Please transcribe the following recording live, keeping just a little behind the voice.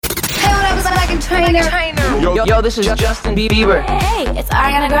Trainer. Yo, this is Justin Bieber. Hey, it's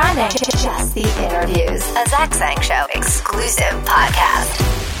Ariana Grande. Just the Interviews, a Zach Sang Show exclusive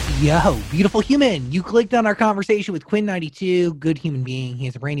podcast. Yo, beautiful human. You clicked on our conversation with Quinn 92, good human being. He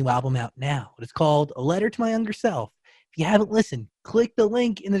has a brand new album out now. It's called A Letter to My Younger Self. If you haven't listened, click the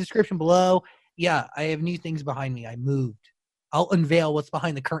link in the description below. Yeah, I have new things behind me. I moved. I'll unveil what's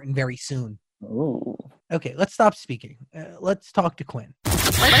behind the curtain very soon. Ooh. Okay, let's stop speaking. Let's talk to Quinn.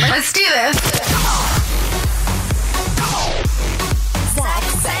 Let's do this. Zach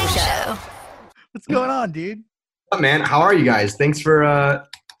Sang Show. What's going on, dude? Oh, man, how are you guys? Thanks for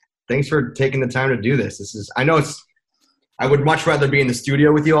taking the time to do this. I would much rather be in the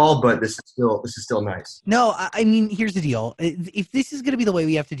studio with you all, but this is still nice. No, I mean, here's the deal. If this is going to be the way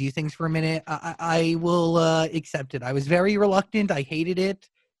we have to do things for a minute, I will accept it. I was very reluctant. I hated it.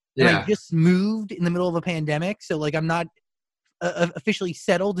 And I just moved in the middle of a pandemic. So, I'm not officially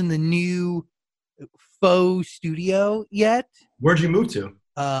settled in the new faux studio yet. Where'd you move to?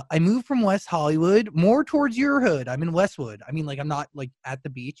 I moved from West Hollywood, more towards your hood. I'm in Westwood. I mean, I'm not, at the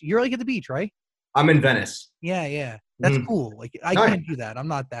beach. You're, at the beach, right? I'm in Venice. Yeah. That's cool. I can't do that. I'm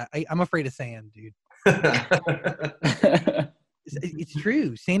not that. I'm afraid of sand, dude. It's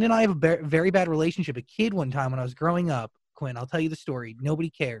true. Sand and I have a very bad relationship. A kid one time when I was growing up, Quinn, I'll tell you the story.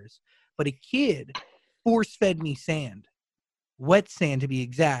 Nobody cares. But a kid force-fed me sand. Wet sand, to be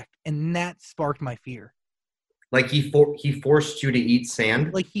exact. And that sparked my fear. He forced you to eat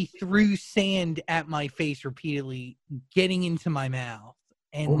sand? He threw sand at my face repeatedly, getting into my mouth.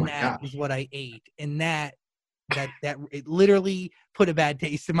 And that is what I ate. And that it literally put a bad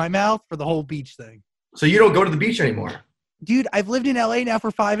taste in my mouth for the whole beach thing. So you don't go to the beach anymore? Dude, I've lived in LA now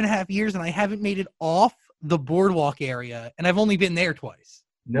for 5.5 years, and I haven't made it off the boardwalk area, and I've only been there twice.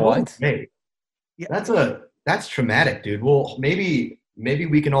 No, what? Hey, yeah. That's traumatic, dude. Well, maybe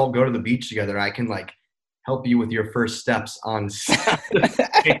we can all go to the beach together. I can help you with your first steps on. Dude,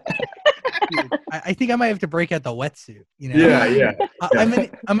 I think I might have to break out the wetsuit. Yeah.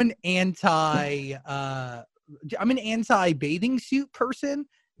 I'm an anti bathing suit person.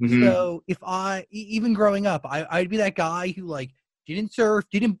 Mm-hmm. So if even growing up, I'd be that guy who didn't surf,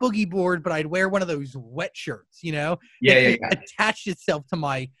 didn't boogie board, but I'd wear one of those wet shirts, Yeah. Attached itself to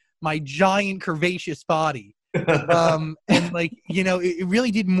my giant curvaceous body. It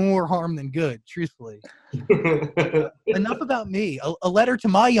really did more harm than good, truthfully. Enough about me. A letter to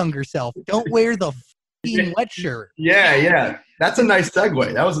my younger self. Don't wear the f***ing wet shirt. Yeah. That's a nice segue.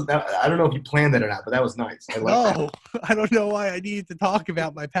 I don't know if you planned that or not, but that was nice. I don't know why I needed to talk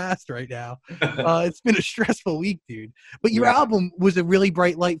about my past right now. It's been a stressful week, dude. But your album was a really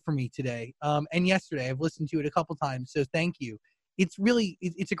bright light for me today. And yesterday. I've listened to it a couple times, so thank you. It's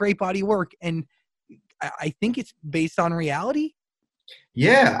a great body of work, and I think it's based on reality.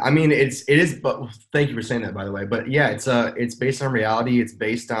 Yeah, I mean it is. But thank you for saying that, by the way. But yeah, it's based on reality. It's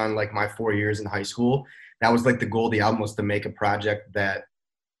based on my 4 years in high school. That was the goal of the album, was to make a project that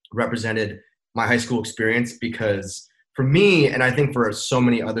represented my high school experience, because for me, and I think for so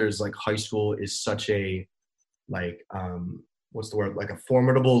many others, high school is such a what's the word? A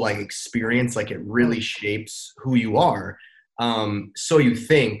formidable experience. It really shapes who you are. So you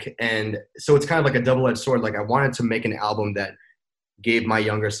think, and so it's kind of like a double-edged sword. I wanted to make an album that gave my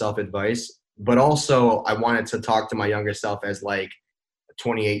younger self advice, but also I wanted to talk to my younger self as a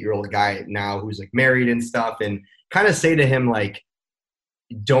 28-year-old guy now who's married and stuff, and kind of say to him,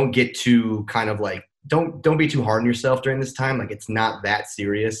 don't get too don't be too hard on yourself during this time. It's not that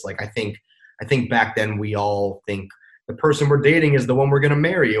serious. I think back then we all think the person we're dating is the one we're going to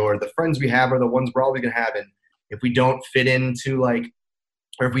marry, or the friends we have are the ones we're always going to have. And if we don't fit into or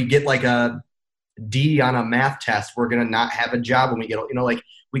if we get a D on a math test, we're going to not have a job when we get,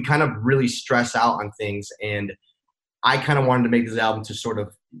 we kind of really stress out on things. And I kind of wanted to make this album to sort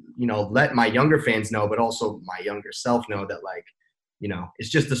of, let my younger fans know, but also my younger self know that it's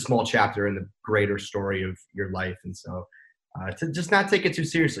just a small chapter in the greater story of your life. And so to just not take it too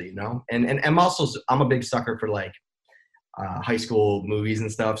seriously, and I'm a big sucker for high school movies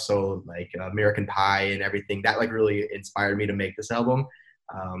and stuff. So American Pie and everything that really inspired me to make this album.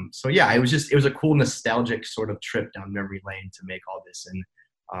 So yeah, it was a cool nostalgic sort of trip down memory lane to make all this. And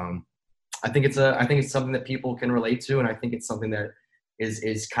I think it's something that people can relate to. And I think it's something that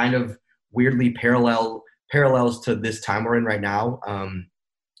is kind of weirdly parallels to this time we're in right now.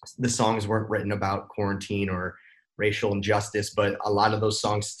 The songs weren't written about quarantine or racial injustice, but a lot of those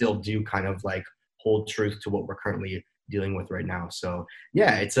songs still do kind of hold truth to what we're currently dealing with right now. So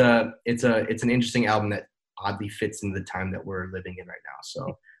yeah, it's an interesting album that oddly fits in the time that we're living in right now.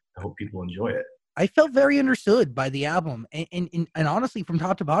 So I hope people enjoy it. I felt very understood by the album, and honestly, from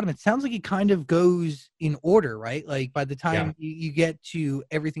top to bottom, it sounds like it kind of goes in order, right? Like by the time you get to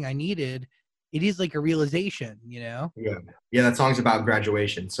Everything I Needed, it is like a realization, you know? Yeah, that song's about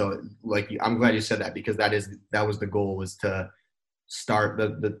graduation. So like, I'm glad you said that, because that was the goal, was to start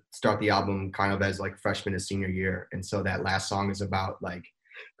the album kind of as like freshman to senior year. And so that last song is about like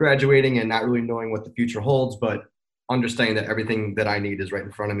graduating and not really knowing what the future holds, but understanding that everything that I need is right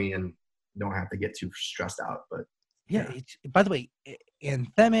in front of me and don't have to get too stressed out. But yeah. It's, by the way,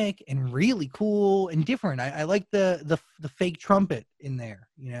 anthemic and really cool and different. I like the fake trumpet in there,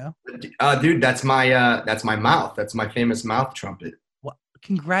 you know? Dude, that's my mouth. That's my famous mouth trumpet. Well,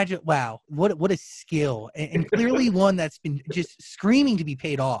 wow, what a skill, and clearly one that's been just screaming to be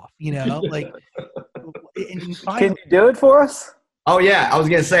paid off, you know? Like, and finally, can you do it for us? Oh yeah, I was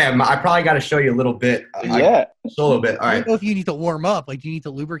gonna say I probably got to show you a little bit. Solo bit. All right. I don't know if you need to warm up. Like, do you need to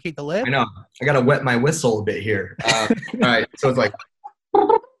lubricate the lip? I know. I gotta wet my whistle a bit here. All right. So it's like.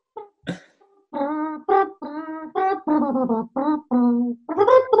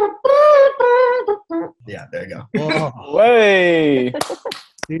 Yeah, there you go. Whoa. Way.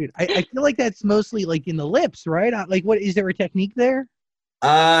 Dude, I feel like that's mostly like in the lips, right? Like, what is there a technique there?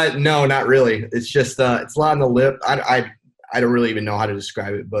 No, not really. It's just it's a lot on the lip. I don't really even know how to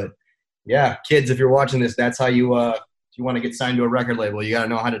describe it, but yeah, kids, if you're watching this, that's how you if you want to get signed to a record label, you got to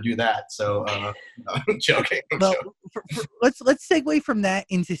know how to do that. So I'm joking. Let's segue from that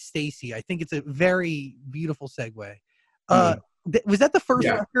into Stacy. I think it's a very beautiful segue. Was that the first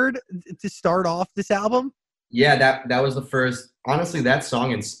record to start off this album? Yeah, that was the first. Honestly, that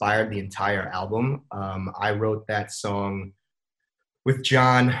song inspired the entire album. I wrote that song with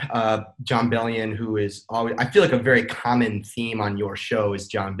John Bellion, who is always, I feel like a very common theme on your show is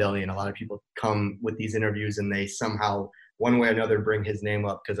John Bellion. A lot of people come with these interviews and they somehow, one way or another, bring his name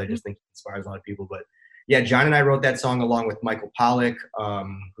up because I just think he inspires a lot of people. But yeah, John and I wrote that song along with Michael Pollack,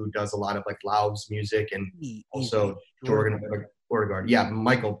 who does a lot of like Laub's music, and also Jorgen Odegaard. Yeah,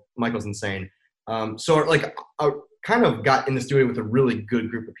 Michael's insane. So like I kind of got in the studio with a really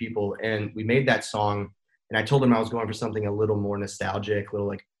good group of people, and we made that song. And I told him I was going for something a little more nostalgic, a little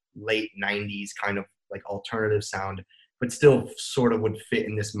like late 90s kind of like alternative sound, but still sort of would fit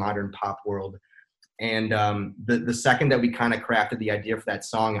in this modern pop world. And the second that we kind of crafted the idea for that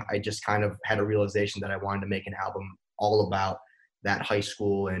song, I just kind of had a realization that I wanted to make an album all about that high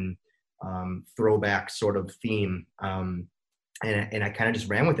school and throwback sort of theme. And I kind of just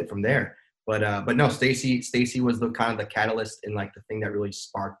ran with it from there. But no, Stacy was the kind of the catalyst and like the thing that really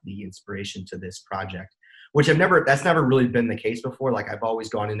sparked the inspiration to this project. Which that's never really been the case before. Like I've always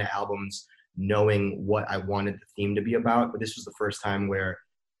gone into albums knowing what I wanted the theme to be about, but this was the first time where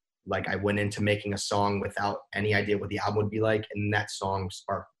like I went into making a song without any idea what the album would be like, and that song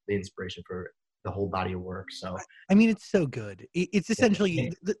sparked the inspiration for the whole body of work. So I mean, it's so good. It's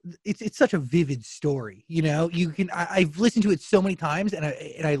essentially it's such a vivid story. You know, I've listened to it so many times, and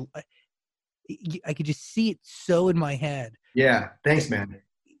I could just see it so in my head. Yeah, thanks, man.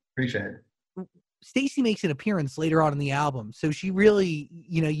 Appreciate it. Stacy makes an appearance later on in the album, so she really,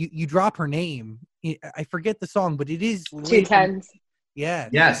 you know, you drop her name. I forget the song, but it is 2 Tens. Yeah.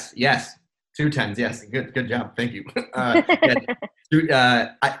 Yes. 2 Tens. Yes. Good job. Thank you. I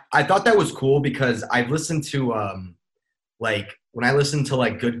thought that was cool because I've listened to like when I listen to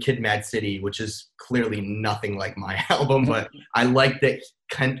like Good Kid, Mad City, which is clearly nothing like my album, but I like that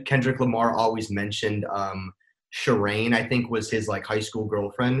Kendrick Lamar always mentioned Shireen, I think was his like high school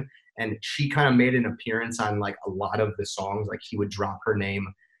girlfriend. And she kind of made an appearance on like a lot of the songs. Like he would drop her name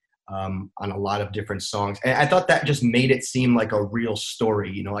on a lot of different songs. And I thought that just made it seem like a real story.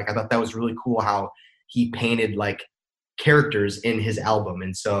 You know, like I thought that was really cool how he painted like characters in his album.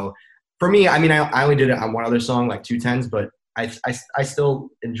 And so for me, I mean, I only did it on one other song, like 2 Tens, but I still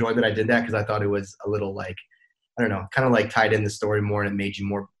enjoyed that I did that because I thought it was a little like, I don't know, kind of like tied in the story more, and it made you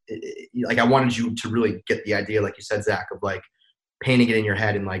more like I wanted you to really get the idea, like you said, Zach, of like painting it in your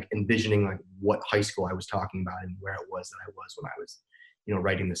head and like envisioning like what high school I was talking about and where it was that I was when I was, you know,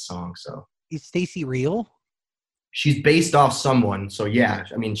 writing this song. So is Stacy real? She's based off someone. So yeah,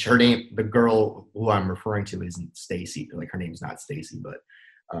 I mean, her name, the girl who I'm referring to isn't Stacy. Like her name's not Stacy, but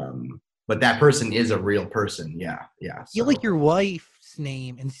that person is a real person. Yeah. I feel like your wife's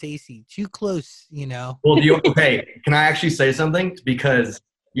name and Stacy too close, you know? Well, okay. Can I actually say something? Because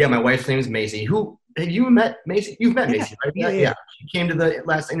yeah, my wife's name is Macy. Who have you met Macy? You've met Macy, right? Yeah. She came to the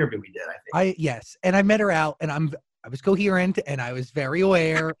last interview we did, I think. Yes. And I met her out, and I was coherent, and I was very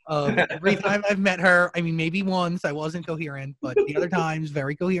aware of every time I've met her. I mean, maybe once I wasn't coherent, but the other times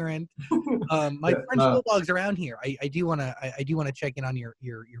very coherent. My friend's bulldogs around here. I do want to check in on your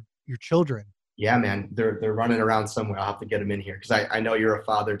children. Yeah, man, they're running around somewhere. I'll have to get them in here because I know you're a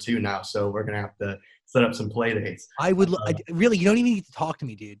father too now, so we're gonna have to set up some play dates. Really, you don't even need to talk to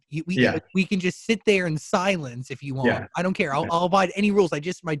me, dude. Yeah. We can just sit there in silence if you want. Yeah. I don't care. I'll abide any rules.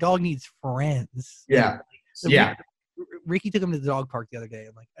 My dog needs friends. Yeah. Yeah. Ricky took him to the dog park the other day.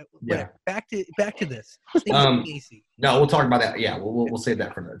 I'm like, Yeah. whatever. Back to this. No, we'll talk about that. Yeah, we'll save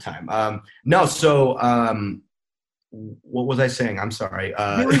that for another time. No, so what was I saying? I'm sorry.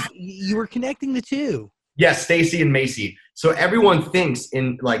 You were connecting the two. Yes, Stacy and Macy. So everyone thinks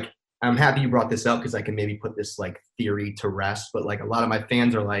in like, I'm happy you brought this up because I can maybe put this like theory to rest. But like a lot of my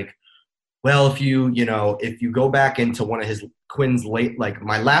fans are like, well, if you go back into one of his Quinn's late, like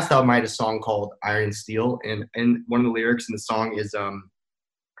my last album, I had a song called Iron and Steel, and one of the lyrics in the song is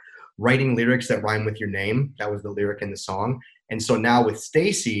writing lyrics that rhyme with your name. That was the lyric in the song. And so now with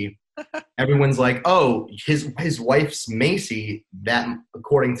Stacy, everyone's like, oh, his wife's Macy. That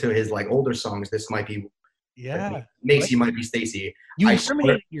according to his like older songs, this might be Macy might be Stacy. You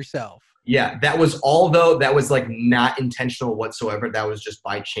incriminated yourself. Yeah, that was like not intentional whatsoever. That was just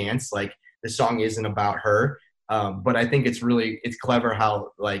by chance. Like the song isn't about her. But I think it's clever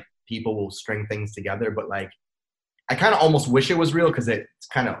how like people will string things together. But like, I kind of almost wish it was real because it's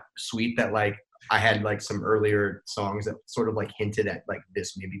kind of sweet that like I had like some earlier songs that sort of like hinted at like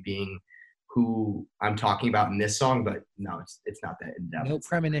this maybe being who I'm talking about in this song. But no, it's not that in depth. No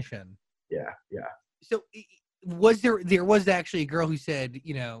premonition. Yeah. So there was actually a girl who said,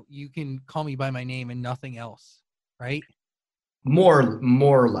 you can call me by my name and nothing else, right? More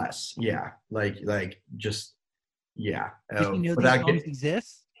or less, yeah. Like just, yeah. Does she know these songs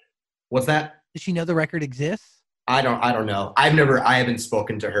exist? What's that? Does she know the record exists? I don't know. I haven't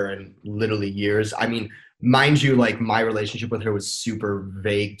spoken to her in literally years. I mean, mind you, like my relationship with her was super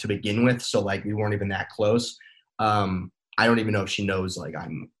vague to begin with, so like we weren't even that close. I don't even know if she knows like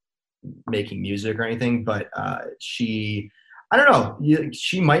I'm making music or anything, but I don't know.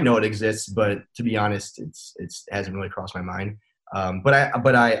 She might know it exists, but to be honest, it hasn't really crossed my mind. But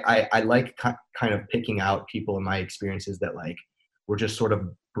I like kind of picking out people in my experiences that like were just sort of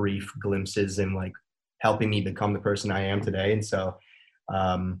brief glimpses and like helping me become the person I am today. And so,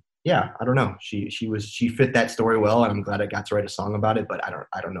 yeah, I don't know. She fit that story well, and I'm glad I got to write a song about it. But I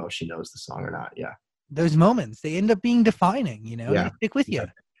don't know if she knows the song or not. Yeah, those moments, they end up being defining. Yeah. They stick with you.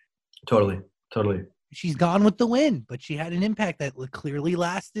 Totally. She's gone with the wind, but she had an impact that clearly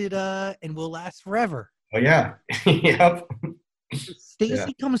lasted and will last forever. Oh yeah. Yep.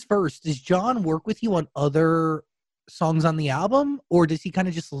 Stacy comes first. Does John work with you on other songs on the album, or does he kind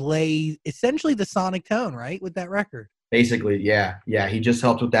of just lay essentially the sonic tone, right, with that record? Basically, yeah. He just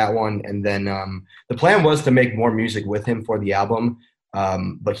helped with that one, and then the plan was to make more music with him for the album,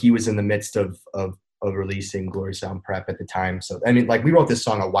 but he was in the midst of releasing Glory Sound Prep at the time. So I mean, like we wrote this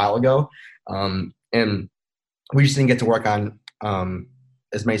song a while ago, and we just didn't get to work on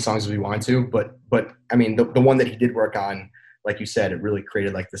as many songs as we wanted to. But I mean, the one that he did work on, like you said, it really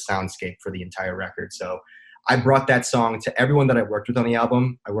created like the soundscape for the entire record. So I brought that song to everyone that I worked with on the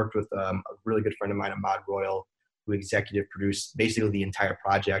album. I worked with a really good friend of mine, Ahmad Royal, who executive produced basically the entire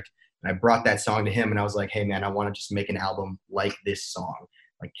project. And I brought that song to him, and I was like, hey man, I want to just make an album like this song.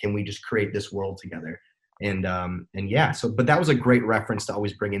 Like, can we just create this world together? And yeah, so, but that was a great reference to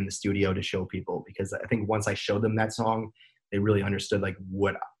always bring in the studio to show people, because I think once I showed them that song, they really understood like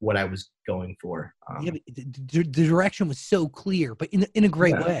what I was going for. But the direction was so clear, but in a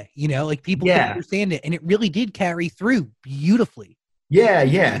great way, like people could understand it, and it really did carry through beautifully.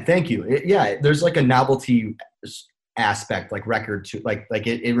 Yeah. Thank you. There's like a novelty aspect, like record to like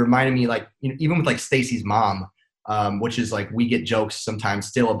it reminded me like, even with like Stacy's Mom, which is like, we get jokes sometimes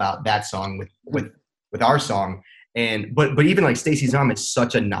still about that song with our song. And, but even like Stacy's Mom is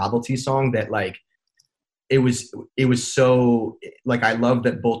such a novelty song that like, it was so like, I love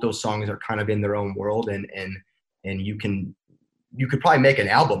that both those songs are kind of in their own world, and you could probably make an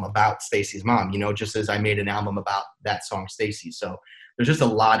album about Stacy's Mom, just as I made an album about that song, Stacy. So there's just a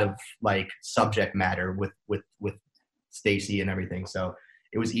lot of like subject matter with Stacy and everything. So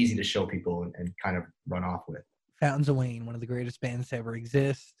it was easy to show people and kind of run off with. Fountains of Wayne, one of the greatest bands to ever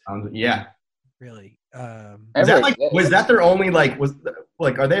exist. Yeah. Really. Was that their only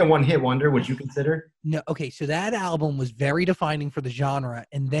are they a one-hit wonder, would you consider? No. Okay. So that album was very defining for the genre.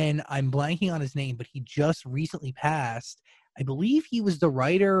 And then I'm blanking on his name, but he just recently passed. I believe he was the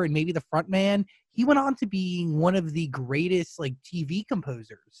writer and maybe the front man. He went on to being one of the greatest like TV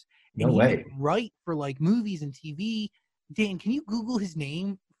composers. No way. He would write for like movies and TV. Dan, can you Google his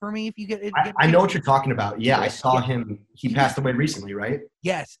name for me if you get it? I know what you're talking about. Yeah, I saw him. He passed away recently, right?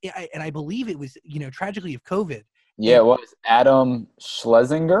 Yes. And I believe it was, tragically of COVID. Yeah, it was Adam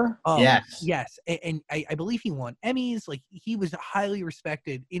Schlesinger. Yes. Yes, and I believe he won Emmys. Like, he was highly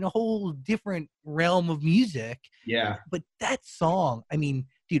respected in a whole different realm of music. Yeah. But that song, I mean,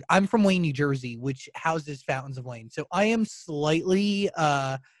 dude, I'm from Wayne, New Jersey, which houses Fountains of Wayne. So I am slightly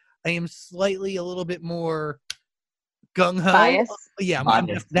a little bit more gung ho. Bias. Yeah,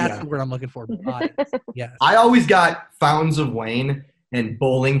 Bias, that's yeah. the word I'm looking for. Bias. Yes. I always got Fountains of Wayne and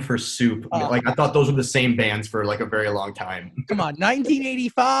Bowling for Soup. Like, I thought those were the same bands for like a very long time. Come on,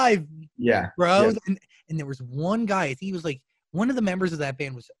 1985, Yeah. bro. Yeah. And there was one guy, I think he was like, one of the members of that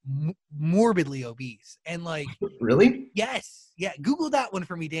band was morbidly obese. And like, Really? yes. Yeah. Google that one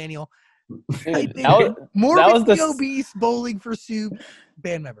for me, Daniel. Dude, Morbidly obese Bowling for Soup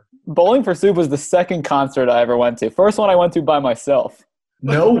band member. Bowling for Soup was the second concert I ever went to. First one I went to by myself.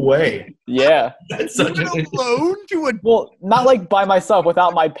 No way. Yeah. That's You such went an alone to a. Well, not like by myself,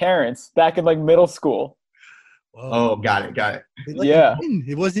 without my parents, back in like middle school. Oh, got it. Yeah.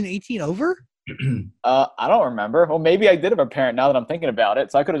 It wasn't 18 over? I don't remember. Well, maybe I did have a parent now that I'm thinking about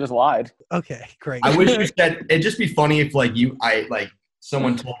it, so I could have just lied. Okay, great. I wish you said it'd just be funny if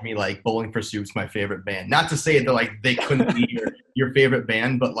someone told me like Bowling for Soup's my favorite band. Not to say that like they couldn't be your favorite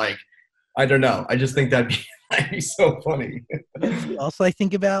band, but like I don't know. I just think that'd be so funny. Also, I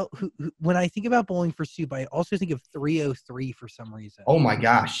think about when I think about Bowling for Soup, I also think of 303 for some reason. Oh my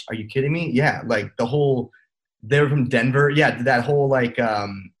gosh, are you kidding me? Yeah, like they're from Denver. Yeah, that whole like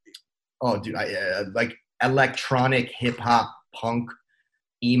like electronic hip hop punk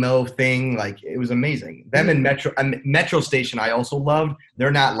emo thing, like it was amazing. Them and Metro Station I also loved. They're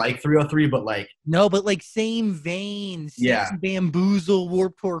not like 303, but like no, but like same vein, yeah. Bamboozle,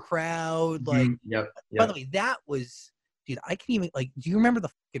 Warped Tour crowd, like Yep. By the way, that was, dude, I can even like, do you remember the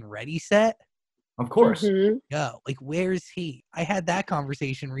fucking Ready set? Of course. Mhm. Yo, like, where's he? I had that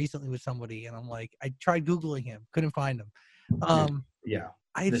conversation recently with somebody, and I'm like, I tried Googling him, couldn't find him. Yeah.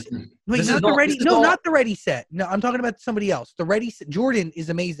 Not the Ready set. No, I'm talking about somebody else. The Ready set. Jordan is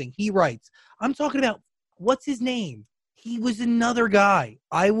amazing. He writes. I'm talking about, what's his name? He was another guy.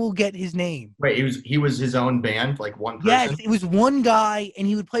 I will get his name. Wait, he was his own band, like one person? Yes, it was one guy, and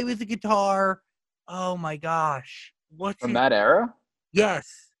he would play with the guitar. Oh my gosh. From that era? Yes.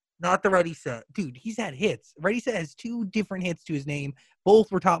 Not the Ready Set. Dude, he's had hits. Ready Set has 2 different hits to his name. Both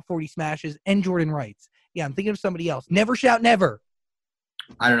were top 40 smashes, and Jordan writes. Yeah, I'm thinking of somebody else. Never Shout Never.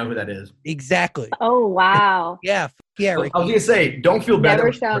 I don't know who that is. Exactly. Oh, wow. Yeah, Ricky. I was going to say, don't feel bad.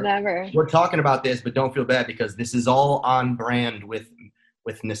 Never shall never. We're talking about this, but don't feel bad because this is all on brand with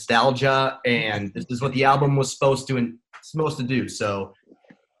nostalgia, and this is what the album was supposed to do. So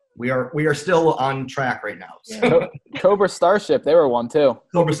we are still on track right now. So. Cobra Starship, they were one too.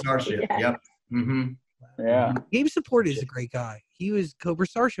 Cobra Starship, Yeah. Yep. Mm-hmm. Yeah. Gabe Support is a great guy. He was Cobra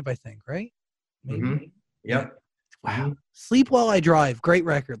Starship, I think, right? Maybe. Mm-hmm. Yep. Wow. Sleep While I Drive, great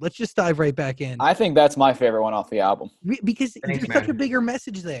record. Let's just dive right back in. I think that's my favorite one off the album. Because Thanks, there's such a man. bigger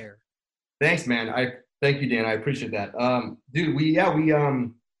message there. Thanks, man. Thank you, Dan. I appreciate that.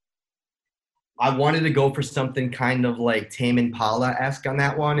 Dude, I wanted to go for something kind of like Tame Impala-esque on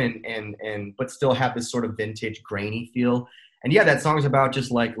that one, and but still have this sort of vintage grainy feel. And yeah, that song's about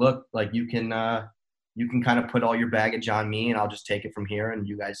just like, look, like you can kind of put all your baggage on me, and I'll just take it from here, and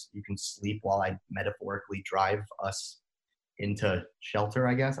you can sleep while I metaphorically drive us into shelter,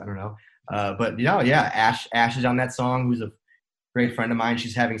 I guess. I don't know. But you know, yeah, Ash is on that song, who's a great friend of mine.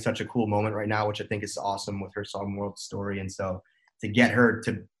 She's having such a cool moment right now, which I think is awesome with her song World Story. And so to get her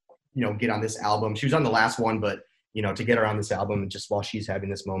to, get on this album, she was on the last one, but to get her on this album just while she's having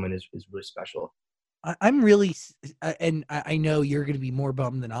this moment is really special. I'm really, and I know you're going to be more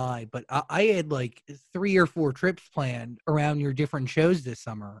bummed than I, but I had like 3 or 4 trips planned around your different shows this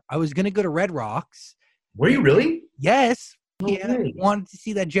summer. I was going to go to Red Rocks. Were you really? Yes. Okay. Yeah. Wanted to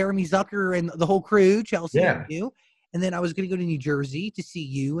see that Jeremy Zucker and the whole crew, Chelsea Yeah. and you. And then I was going to go to New Jersey to see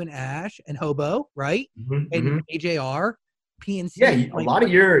you and Ash and Hobo, right? Mm-hmm, And AJR, PNC. Yeah, a lot of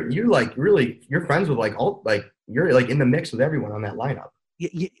you're like really, you're friends with like all, like you're like in the mix with everyone on that lineup.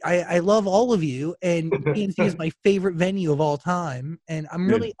 I love all of you, and PNC is my favorite venue of all time. And I'm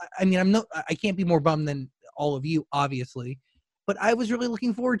really, I can't be more bummed than all of you, obviously. But I was really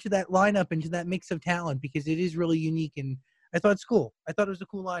looking forward to that lineup and to that mix of talent because it is really unique, and I thought it's cool. I thought it was a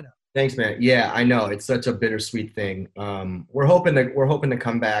cool lineup. Thanks, man. Yeah, I know it's such a bittersweet thing. We're hoping to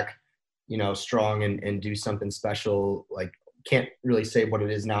come back, strong and do something special. Like, can't really say what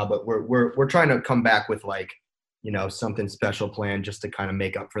it is now, but we're trying to come back with like, something special planned just to kind of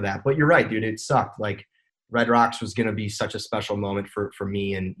make up for that. But you're right, dude. It sucked. Like, Red Rocks was going to be such a special moment for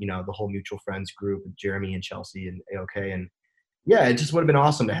me and, the whole mutual friends group with Jeremy and Chelsea and AOK. And yeah, it just would have been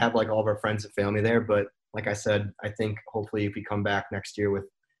awesome to have like all of our friends and family there. But like I said, I think hopefully if we come back next year with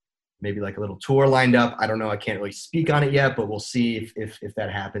maybe like a little tour lined up, I don't know, I can't really speak on it yet, but we'll see if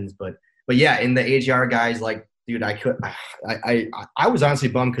that happens. But yeah, in the AGR guys, like, dude, I was honestly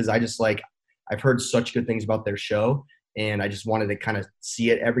bummed because I just like, I've heard such good things about their show, and I just wanted to kind of see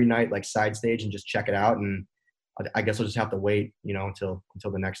it every night, like side stage, and just check it out. And I guess we'll just have to wait, until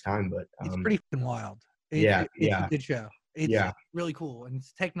the next time. But it's pretty fucking wild. Yeah, it's a good show. It's really cool, and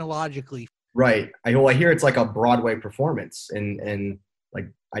it's technologically right. I hear it's like a Broadway performance, and like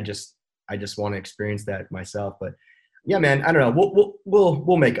I just want to experience that myself. But yeah, man, I don't know.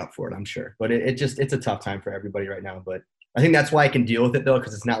 We'll make up for it, I'm sure. But it's a tough time for everybody right now. But I think that's why I can deal with it though,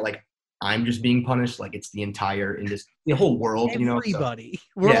 because it's not like I'm just being punished. Like it's the entire industry, the whole world. Everybody,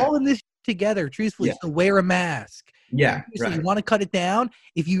 we're all in this together. Truthfully, so wear a mask. Yeah, right. You want to cut it down.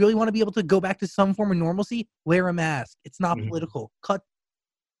 If you really want to be able to go back to some form of normalcy, wear a mask. It's not political. Cut.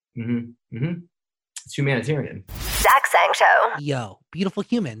 It's humanitarian. Zach Sang Show. Yo, beautiful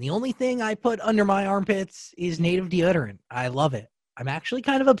human. The only thing I put under my armpits is native deodorant. I love it. I'm actually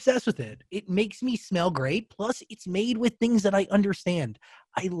kind of obsessed with it. It makes me smell great. Plus, it's made with things that I understand.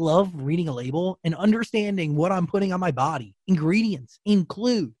 I love reading a label and understanding what I'm putting on my body. Ingredients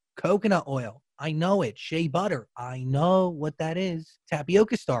include coconut oil. I know it. Shea butter. I know what that is.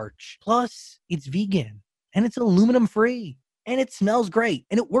 Tapioca starch. Plus, it's vegan and it's aluminum free and it smells great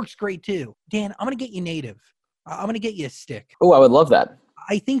and it works great too. Dan, I'm going to get you native. I'm going to get you a stick. Oh, I would love that.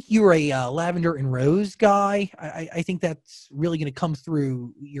 I think you're a lavender and rose guy. I think that's really going to come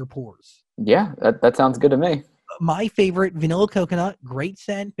through your pores. Yeah, that sounds good to me. My favorite, vanilla coconut. Great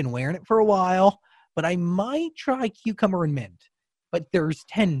scent. Been wearing it for a while. But I might try cucumber and mint. But there's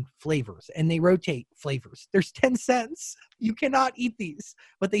 10 flavors, and they rotate flavors. There's 10 cents. You cannot eat these.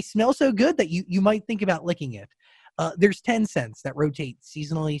 But they smell so good that you might think about licking it. There's 10 cents that rotate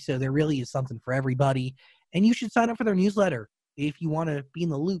seasonally, so there really is something for everybody. And you should sign up for their newsletter if you want to be in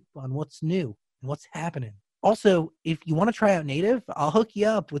the loop on what's new and what's happening. Also, if you want to try out Native, I'll hook you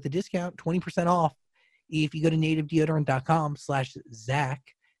up with a discount, 20% off, if you go to nativedeodorant.com/Zach.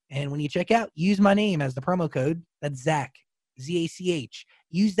 And when you check out, use my name as the promo code. That's Zach, Z-A-C-H.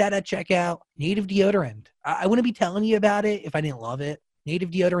 Use that at checkout. Native Deodorant. I wouldn't be telling you about it if I didn't love it.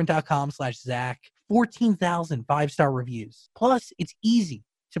 nativedeodorant.com/Zach. 14,000 5-star reviews. Plus, it's easy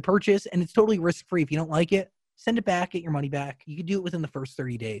to purchase, and it's totally risk-free. If you don't like it, send it back, get your money back. You can do it within the first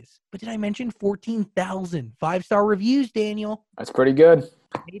 30 days. But did I mention 14,000 5-star reviews, Daniel? That's pretty good.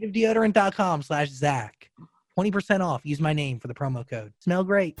 nativedeodorant.com/Zach. 20% off. Use my name for the promo code. Smell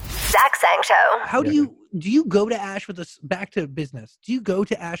great. Zach Sang Show. How do you go to Ash with this, back to business? Do you go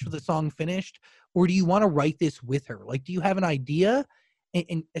to Ash with a song finished, or do you want to write this with her? Like, do you have an idea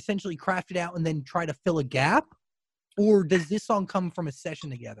and essentially craft it out and then try to fill a gap? Or does this song come from a session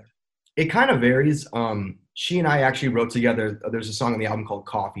together? It kind of varies. She and I actually wrote together. There's a song on the album called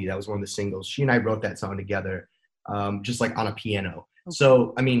Coffee. That was one of the singles. She and I wrote that song together, just like on a piano. Okay.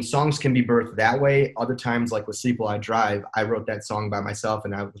 So, I mean, songs can be birthed that way. Other times, like with Sleep While I Drive, I wrote that song by myself,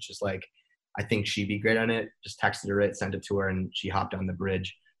 and I was just like, I think she'd be great on it. Just texted her it, sent it to her, and she hopped on the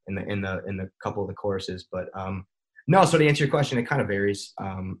bridge in the couple of the choruses. But no, so to answer your question, it kind of varies.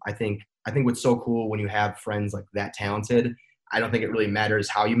 I think what's so cool when you have friends like that talented, I don't think it really matters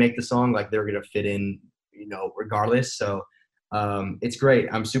how you make the song. Like, they're gonna fit in, regardless. So it's great.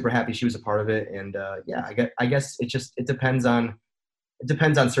 I'm super happy she was a part of it. And yeah, I guess it depends on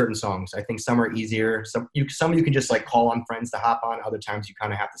certain songs. I think some are easier. Some you can just like call on friends to hop on. Other times you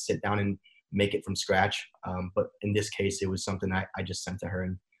kind of have to sit down and make it from scratch. But in this case, it was something I just sent to her,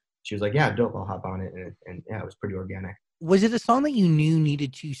 and she was like, yeah, dope, I'll hop on it. And yeah, it was pretty organic. Was it a song that you knew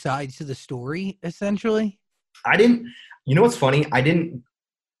needed two sides to the story, essentially? You know what's funny?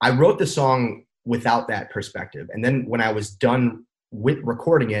 I wrote the song without that perspective. And then when I was done with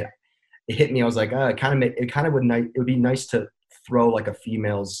recording it, it hit me. I was like, it would be nice to throw like a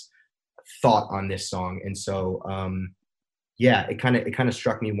female's thought on this song. And so, yeah, it kind of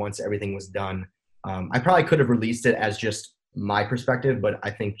struck me once everything was done. I probably could have released it as just my perspective, but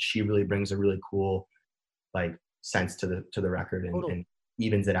I think she really brings a really cool, like, sense to the record and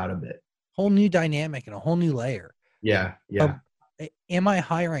evens it out a bit. Whole new dynamic and a whole new layer. Yeah. Am I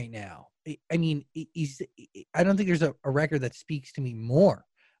high right now? I mean, I don't think there's a record that speaks to me more.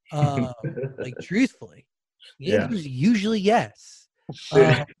 Like, truthfully, the answer is usually yes.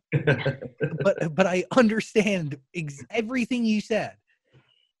 But I understand everything you said,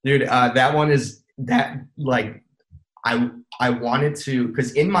 dude. That one is that, like, I wanted to,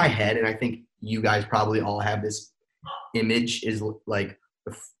 because in my head, and I think you guys probably all have this image, is like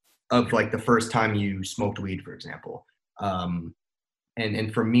of like the first time you smoked weed, for example.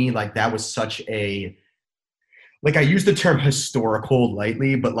 And for me, like, that was such a like I use the term historical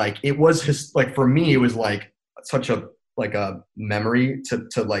lightly, but like it was like for me, it was like such a memory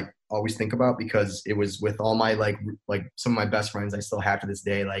to like always think about, because it was with all my like some of my best friends I still have to this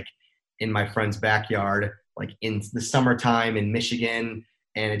day, like in my friend's backyard, like in the summertime in Michigan.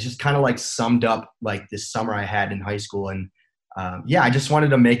 And it just kind of like summed up like this summer I had in high school. And yeah, I just wanted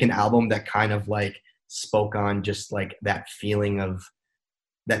to make an album that kind of like spoke on just like that feeling of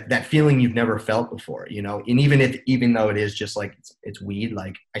that feeling you've never felt before, you know. And even though it is just like it's weed,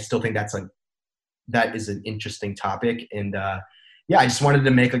 like I still think that is an interesting topic. And yeah, I just wanted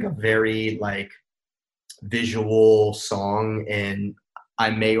to make like a very like visual song, and I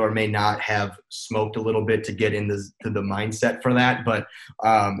may or may not have smoked a little bit to get into the mindset for that, but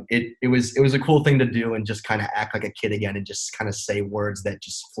it was a cool thing to do, and just kind of act like a kid again, and just kind of say words that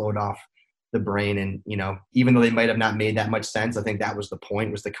just flowed off the brain. And you know, even though they might have not made that much sense, I think that was the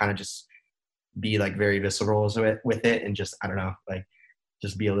point, was to kind of just be like very visceral with it, and just, I don't know, like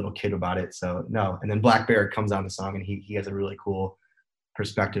just be a little kid about it. So no. And then Black Bear comes on the song, and he has a really cool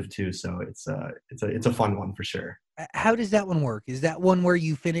perspective too. So it's a fun one for sure. How does that one work? Is that one where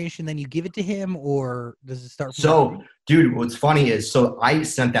you finish and then you give it to him, or does it start from So dude, what's funny is, so I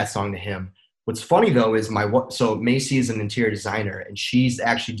sent that song to him. What's funny though is so Macy is an interior designer, and she's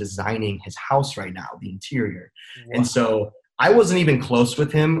actually designing his house right now, the interior. Wow. And so I wasn't even close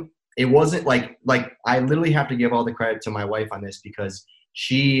with him. It wasn't like I literally have to give all the credit to my wife on this, because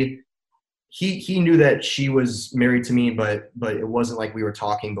he knew that she was married to me, but it wasn't like we were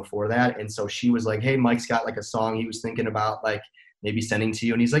talking before that. And so she was like, hey, Mike's got like a song he was thinking about like maybe sending to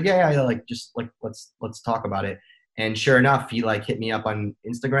you. And he's like, yeah, like just like let's talk about it. And sure enough, he like hit me up on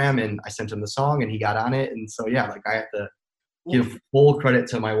Instagram, and I sent him the song, and he got on it. And so yeah, like I have to give full credit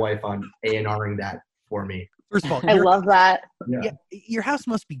to my wife on A&Ring that for me. First of all, I love that. Yeah, your house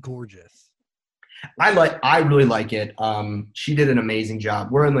must be gorgeous. I really like it. She did an amazing job.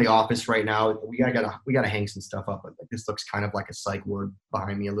 We're in the office right now. We gotta hang some stuff up. Like this looks kind of like a psych ward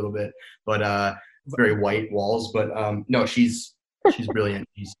behind me a little bit, but very white walls. But no, she's brilliant.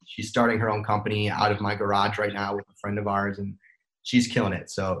 She's starting her own company out of my garage right now with a friend of ours, and she's killing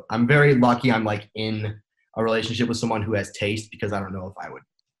it. So I'm very lucky. I'm like in a relationship with someone who has taste, because I don't know if I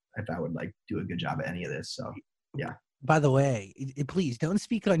would like do a good job at any of this. So yeah. By the way, please don't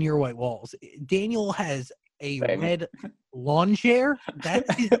speak on your white walls. Daniel has a red lawn chair.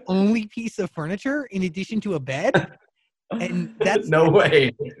 That's his only piece of furniture, in addition to a bed. And that's no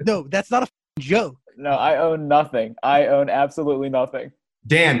way. No, that's not a joke. No, I own nothing. I own absolutely nothing.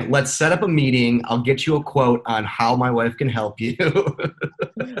 Dan, let's set up a meeting. I'll get you a quote on how my wife can help you.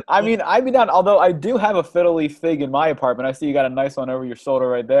 I mean, I'd be down. Although I do have a fiddly fig in my apartment. I see you got a nice one over your shoulder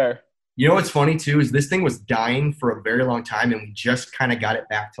right there. You know what's funny too is this thing was dying for a very long time, and we just kind of got it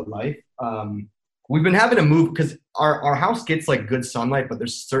back to life. We've been having to move because our house gets like good sunlight, but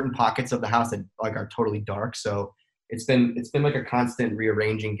there's certain pockets of the house that like are totally dark. So it's been like a constant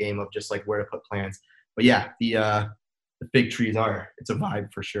rearranging game of just like where to put plants. But yeah, the fig trees it's a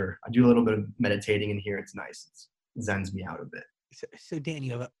vibe for sure. I do a little bit of meditating in here. It's nice. It zens me out a bit. So Dan,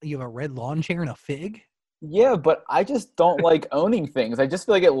 you have a red lawn chair and a fig? Yeah, but I just don't like owning things. I just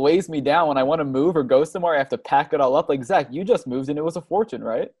feel like it weighs me down when I want to move or go somewhere. I have to pack it all up. Like, Zach, you just moved and it was a fortune,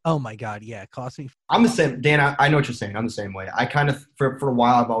 right? Oh, my God. Yeah, it cost me. I'm the same. Dan, I know what you're saying. I'm the same way. I kind of, for a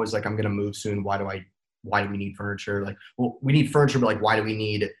while, I've always like, I'm going to move soon. Why do we need furniture? Like, well, we need furniture, but like, why do we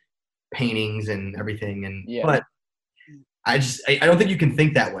need paintings and everything? And yeah. But I don't think you can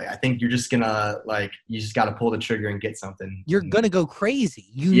think that way. I think you're just gonna you just got to pull the trigger and get something. You're gonna go crazy.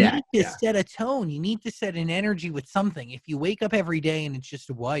 You need to set a tone. You need to set an energy with something. If you wake up every day and it's just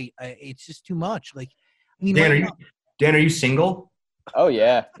white, it's just too much. Like, I mean, Dan, are you single? Oh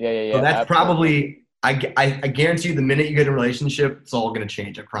yeah. So that's absolutely. Probably. I guarantee you, the minute you get a relationship, it's all going to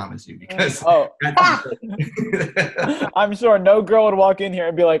change. I promise you, because I'm sure no girl would walk in here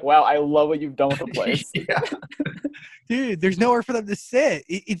and be like, "Wow, I love what you've done with the place." Yeah. Dude, there's nowhere for them to sit.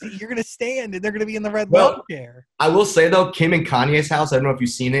 You're going to stand, and they're going to be in the red lawn chair. I will say though, Kim and Kanye's house. I don't know if you've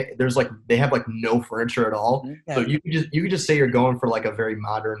seen it. There's they have no furniture at all. Yeah. So you could just say you're going for like a very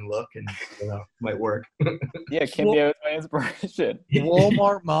modern look, and might work. Yeah, Kim was my inspiration.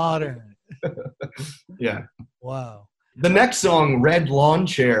 Walmart modern. Yeah. Wow. The next song, Red Lawn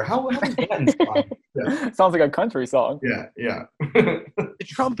Chair. How is that inspired? Yeah. Sounds like a country song. Yeah. The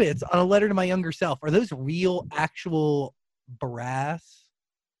trumpets on A Letter to My Younger Self. Are those real, actual brass?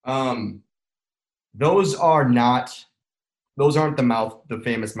 Those aren't the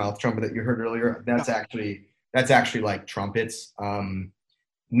famous mouth trumpet that you heard earlier. That's actually like trumpets.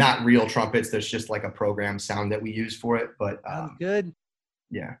 Not real trumpets. There's just like a program sound that we use for it. But good.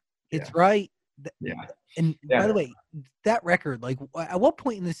 Yeah. It's right. Yeah. And Yeah. by the way, that record, like, at what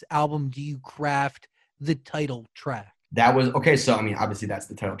point in this album do you craft the title track? That was okay. So, I mean, obviously that's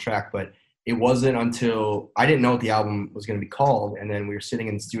the title track, but it wasn't until I didn't know what the album was going to be called. And then we were sitting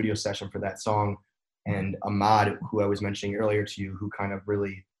in the studio session for that song. And Ahmad, who I was mentioning earlier to you, who kind of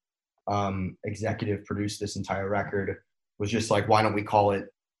really executive produced this entire record, was just like, why don't we call it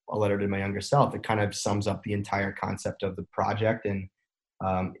A Letter to My Younger Self? It kind of sums up the entire concept of the project. And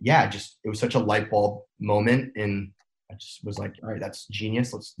it was such a light bulb moment. And I just was like, all right, that's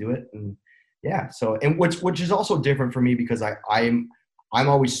genius. Let's do it. And yeah, so, and which is also different for me because I'm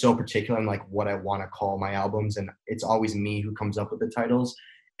always so particular in like what I want to call my albums, and it's always me who comes up with the titles.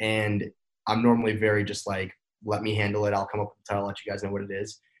 And I'm normally very just like, let me handle it. I'll come up with the title, let you guys know what it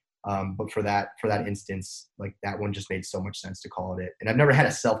is. But for that instance, like that one just made so much sense to call it. And I've never had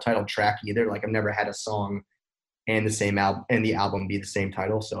a self-titled track either. Like I've never had a song and the same album and the album be the same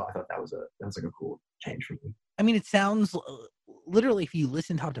title. So I thought that was like a cool change for me. I mean, it sounds literally, if you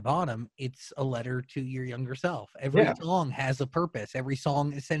listen top to bottom, it's a letter to your younger self. Every song has a purpose. Every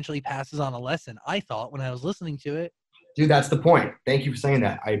song essentially passes on a lesson. I thought when I was listening to it. Dude, that's the point. Thank you for saying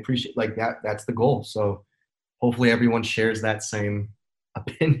that. I appreciate like that. That's the goal. So hopefully everyone shares that same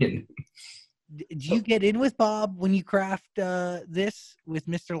opinion. Do you get in with Bob when you craft this with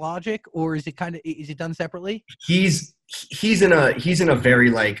Mr. Logic, or is it done separately? He's in a very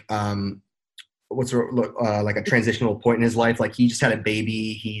like like a transitional point in his life. Like he just had a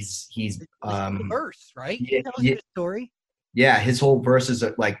baby. He's the verse, right? Yeah, Tell us his story. Yeah, his whole verse is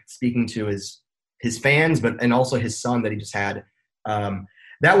like speaking to his fans, and also his son that he just had.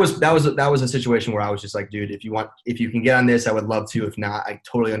 That was a situation where I was just like, dude, if you can get on this, I would love to. If not, I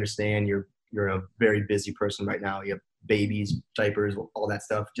totally understand. You're a very busy person right now. You have babies, diapers, all that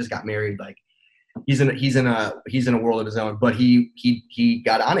stuff. Just got married. Like he's in a world of his own. But he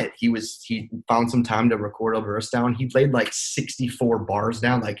got on it. He found some time to record a verse down. He played like 64 bars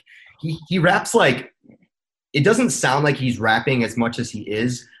down. Like he raps like, it doesn't sound like he's rapping as much as he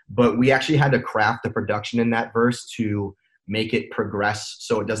is, but we actually had to craft the production in that verse to make it progress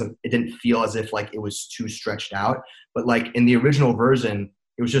so it didn't feel as if like it was too stretched out. But like in the original version,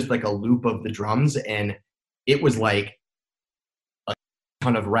 it was just like a loop of the drums, and it was like a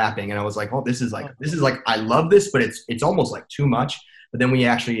ton of rapping. And I was like, oh, this is like I love this, but it's almost like too much. But then we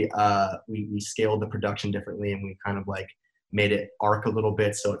actually we scaled the production differently, and we kind of like made it arc a little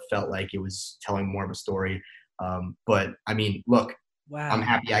bit so it felt like it was telling more of a story. But I mean, look, wow. I'm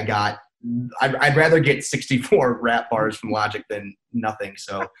happy I'd rather get 64 rap bars from Logic than nothing.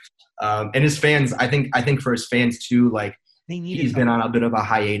 So, and his fans, I think for his fans too, like he's been on a bit of a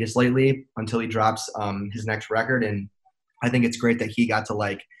hiatus lately until he drops his next record. And I think it's great that he got to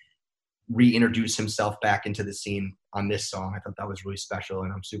like reintroduce himself back into the scene on this song. I thought that was really special,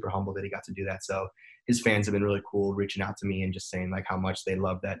 and I'm super humbled that he got to do that. So his fans have been really cool, reaching out to me and just saying like how much they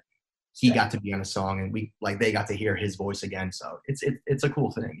love that he got to be on a song, and they got to hear his voice again. So it's a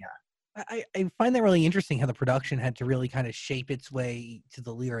cool thing. Yeah. I find that really interesting how the production had to really kind of shape its way to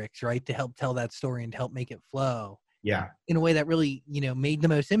the lyrics, right? To help tell that story and to help make it flow. Yeah. In a way that really, made the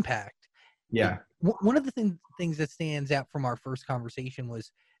most impact. Yeah. One of the things that stands out from our first conversation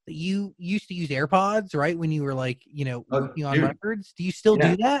was that you used to use AirPods, right? When you were like, working on records. Do you still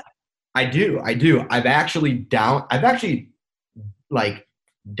do that? I do. I've actually like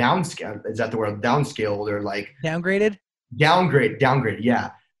downscaled. Is that the word? Downscaled or like downgraded? Downgraded.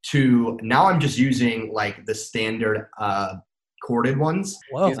 Yeah. To now I'm just using like the standard corded ones.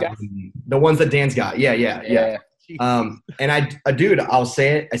 Whoa. The ones that Dan's got. Yeah. And dude, I'll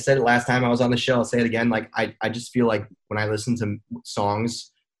say it. I said it last time I was on the show. I'll say it again. Like I just feel like when I listen to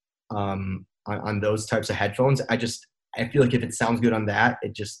songs on those types of headphones, I feel like if it sounds good on that,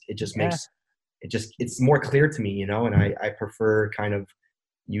 it just makes it's more clear to me, and I prefer kind of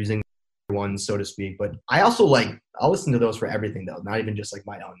using ones, so to speak. But I also I'll listen to those for everything though, not even just like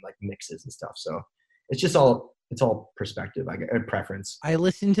my own like mixes and stuff. So it's all perspective, I get a preference. I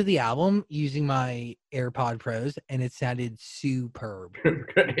listened to the album using my AirPod Pros, and it sounded superb.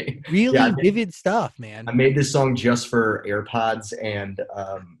 Great. Really vivid stuff, man. I made this song just for AirPods and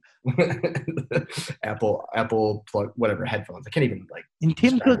Apple plug whatever headphones. I can't even like. And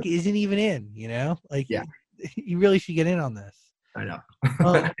Tim Cook isn't even in, you really should get in on this. I know.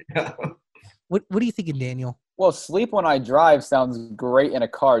 What are you thinking, Daniel? Well, Sleep When I Drive sounds great in a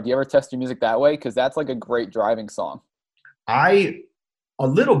car. Do you ever test your music that way? Because that's like a great driving song. A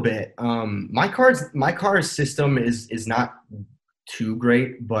little bit. My car's system is not too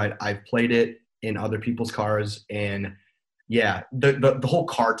great, but I've played it in other people's cars, and yeah, the whole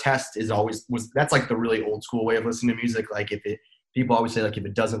car test is that's like the really old school way of listening to music. Like if people always say like if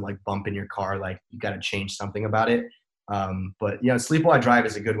it doesn't like bump in your car, like you got to change something about it. But Sleep While I Drive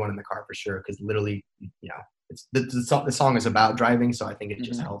is a good one in the car for sure, because literally, it's the song is about driving, so I think it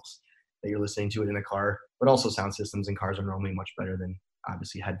just helps that you're listening to it in a car. But also sound systems in cars are normally much better than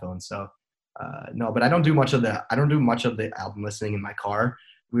obviously headphones. So no, but I don't do much of the album listening in my car.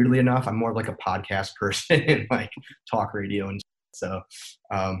 Weirdly enough, I'm more of like a podcast person and like talk radio, and so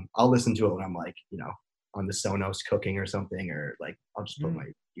I'll listen to it when I'm like on the Sonos cooking or something, or like I'll just put my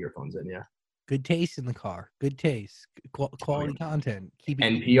earphones in. Yeah. Good taste in the car. Good taste. Quality content. Keep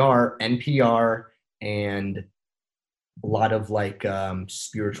it NPR, and a lot of like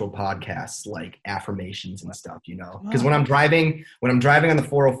spiritual podcasts, like affirmations and stuff. Because when I'm driving on the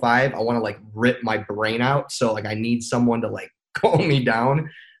 405, I want to like rip my brain out. So like I need someone to like calm me down,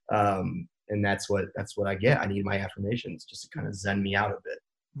 and that's what I get. I need my affirmations just to kind of zen me out a bit.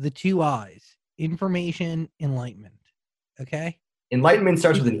 The 2 I's: information, enlightenment. Okay. Enlightenment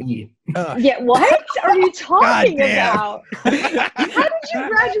starts with an E. Yeah, what are you talking about? How did How you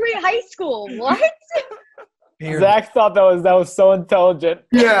graduate high school? What? Zach thought that was so intelligent.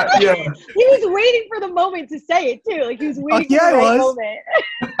 Yeah. He was waiting for the moment to say it too. Like he was waiting for the right moment.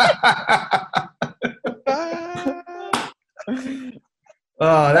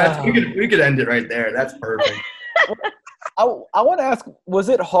 That's we could end it right there. That's perfect. I want to ask, was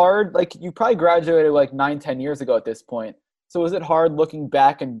it hard? Like you probably graduated like 9-10 years ago at this point. So was it hard looking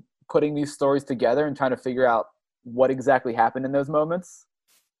back and putting these stories together and trying to figure out what exactly happened in those moments?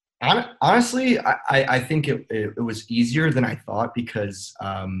 Honestly, I think it was easier than I thought, because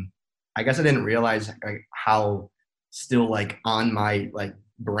I guess I didn't realize like, how still like on my like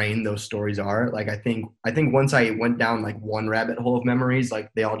brain those stories are. Like I think once I went down like one rabbit hole of memories, like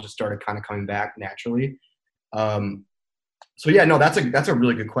they all just started kind of coming back naturally. So yeah, no, that's a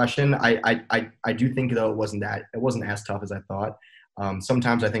really good question. I do think though it wasn't as tough as I thought.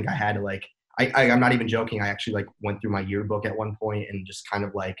 Sometimes I think I had to like I'm not even joking. I actually like went through my yearbook at one point and just kind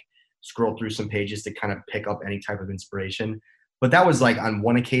of like scroll through some pages to kind of pick up any type of inspiration. But that was like on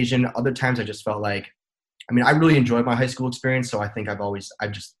one occasion. Other times I just felt like, I mean, I really enjoyed my high school experience. So I think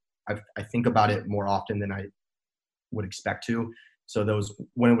I think about it more often than I would expect to. So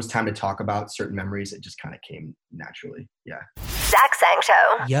when it was time to talk about certain memories, it just kind of came naturally. Yeah. Zach Sang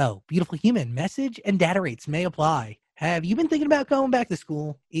Show. Yo, beautiful human. Message and data rates may apply. Have you been thinking about going back to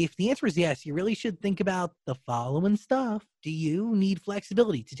school? If the answer is yes, you really should think about the following stuff. Do you need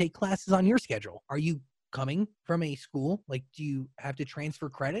flexibility to take classes on your schedule? Are you coming from a school? Like, do you have to transfer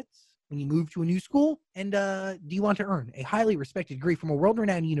credits when you move to a new school? And do you want to earn a highly respected degree from a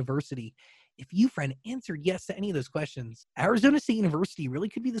world-renowned university? If you, friend, answered yes to any of those questions, Arizona State University really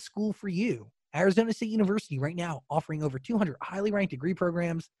could be the school for you. Arizona State University right now offering over 200 highly ranked degree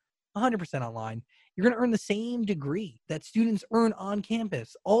programs, 100% online. You're going to earn the same degree that students earn on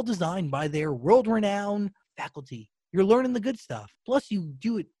campus, all designed by their world-renowned faculty. You're learning the good stuff. Plus, you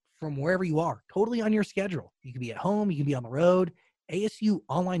do it from wherever you are, totally on your schedule. You can be at home, you can be on the road. ASU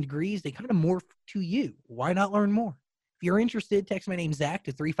online degrees, they kind of morph to you. Why not learn more? If you're interested, text my name Zach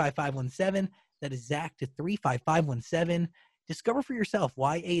to 35517. That is Zach to 35517. Discover for yourself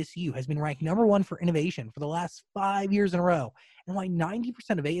why ASU has been ranked #1 for innovation for the last 5 years in a row, and why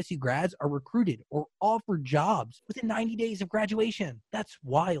 90% of ASU grads are recruited or offered jobs within 90 days of graduation. That's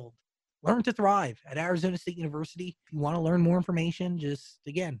wild. Learn to thrive at Arizona State University. If you want to learn more information, just,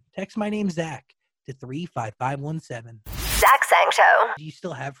 again, text my name Zach to 35517. Zach Sang Show. Do you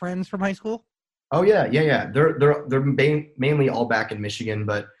still have friends from high school? Oh yeah. They're mainly all back in Michigan,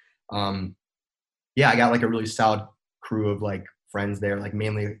 but I got like a really solid crew of like friends there, like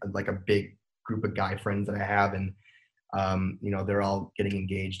mainly like a big group of guy friends that I have, and they're all getting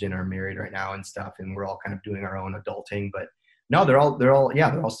engaged and are married right now and stuff, and we're all kind of doing our own adulting. But no, they're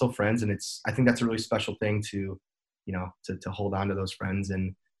all still friends, and I think that's a really special thing to hold on to those friends,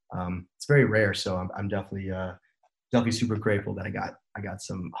 and it's very rare. So I'm definitely super grateful that I got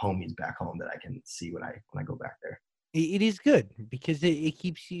some homies back home that I can see when I go back there. It is good because it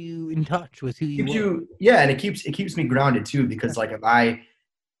keeps you in touch with who you are. Yeah, and it keeps me grounded too, because like if I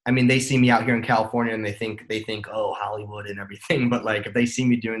mean they see me out here in California and they think oh, Hollywood and everything, but like if they see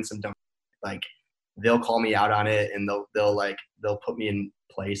me doing some dumb, like they'll call me out on it, and they'll put me in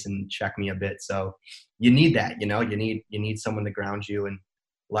place and check me a bit. So you need that, you need someone to ground you, and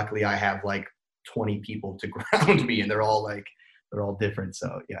luckily I have like 20 people to ground me, and they're all different.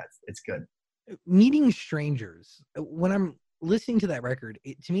 So yeah, it's good. Meeting strangers. When I'm listening to that record,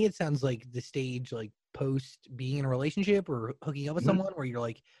 to me it sounds like the stage like post being in a relationship or hooking up with someone, where you're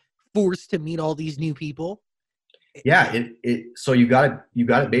like forced to meet all these new people. Yeah, so you got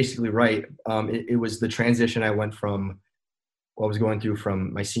it basically right. It was the transition. I went from what I was going through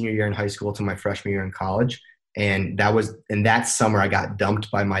from my senior year in high school to my freshman year in college. And that summer I got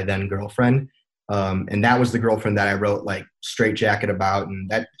dumped by my then girlfriend. And that was the girlfriend that I wrote like Straight Jacket about. And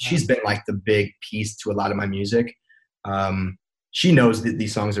that she's been like the big piece to a lot of my music. She knows that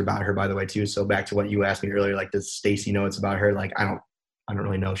these songs are about her, by the way, too. So back to what you asked me earlier, like, does Stacy know it's about her? Like, I don't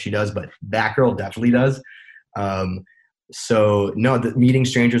really know if she does, but that girl definitely does. So no, the Meeting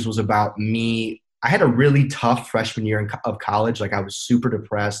Strangers was about me. I had a really tough freshman year of college. Like, I was super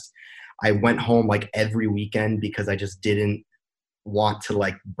depressed. I went home like every weekend because I just didn't want to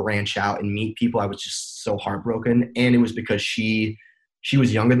like branch out and meet people. I was just so heartbroken. And it was because she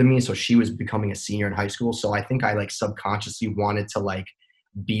was younger than me. So she was becoming a senior in high school. So I think I like subconsciously wanted to like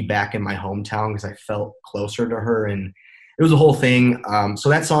be back in my hometown because I felt closer to her, and it was a whole thing. So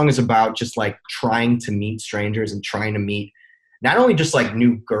that song is about just like trying to meet strangers and trying to meet not only just like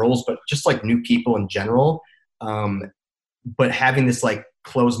new girls, but just like new people in general. But having this like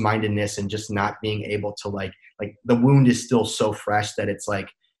closed-mindedness and just not being able to like the wound is still so fresh that it's like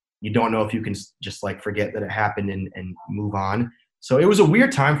you don't know if you can just like forget that it happened and move on. So it was a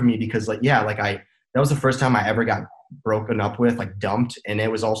weird time for me because like, yeah, like that was the first time I ever got broken up with, like dumped. And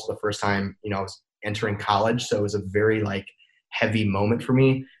it was also the first time, you know, I was entering college. So it was a very like heavy moment for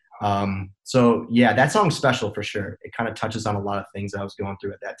me. So yeah, that song's special for sure. It kind of touches on a lot of things that I was going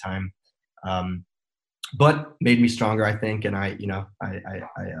through at that time. But made me stronger, I think. And I'm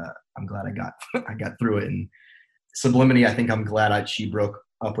glad I got, I got through it. And Sublimity, I think I'm glad she broke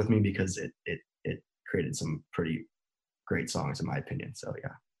up with me because it created some pretty great songs in my opinion. So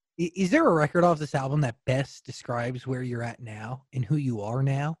yeah. Is there a record off this album that best describes where you're at now and who you are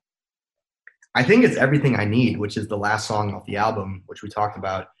now? I think it's Everything I Need, which is the last song off the album, which we talked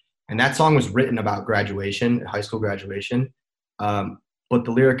about. And that song was written about graduation, high school graduation. But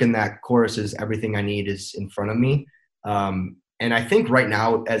the lyric in that chorus is Everything I Need is in front of me. And I think right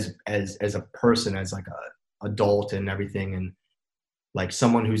now as a person, as like a adult and everything, and like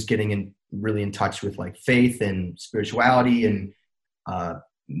someone who's getting really in touch with like faith and spirituality and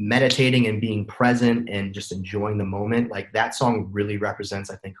meditating and being present and just enjoying the moment, like that song really represents,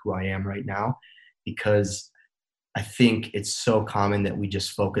 I think, who I am right now, because I think it's so common that we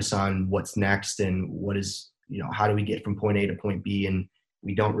just focus on what's next and what is, you know, how do we get from point A to point B, and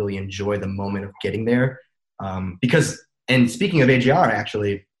we don't really enjoy the moment of getting there. And speaking of AJR,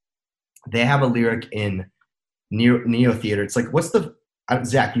 actually, they have a lyric in Neo Theater. It's like,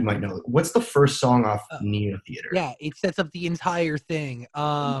 Zach, you might know, what's the first song off Neo Theater? Yeah, it sets up the entire thing.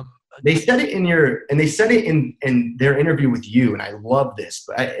 They said it in their interview with you, and I love this,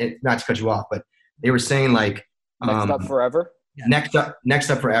 but not to cut you off, but they were saying like, Next Up Forever. Yeah. Next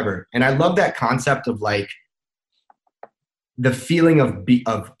up forever. And I love that concept of like the feeling of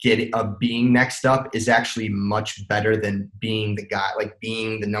being next up is actually much better than being the guy, like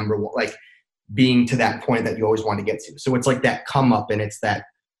being the number one, like being to that point that you always want to get to. So it's like that come up, and it's that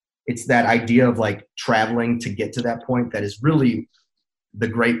idea of like traveling to get to that point that is really the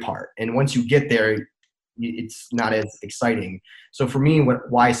great part. And once you get there, it's not as exciting. So for me,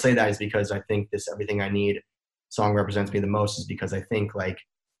 why I say that is because I think this Everything I Need song represents me the most, is because I think like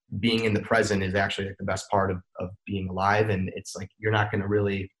being in the present is actually like the best part of being alive. And it's like, you're not going to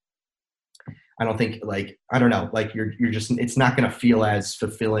really, I don't think like, I don't know, like you're just, it's not going to feel as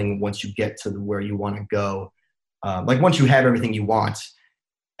fulfilling once you get to where you want to go. Like once you have everything you want,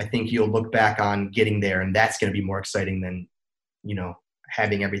 I think you'll look back on getting there, and that's going to be more exciting than, you know,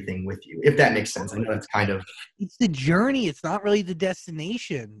 having everything with you, if that makes sense. I know it's kind of, it's the journey. It's not really the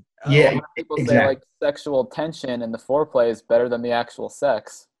destination. Yeah. People say like sexual tension and the foreplay is better than the actual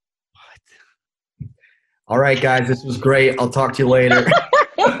sex. What? All right, guys, this was great. I'll talk to you later.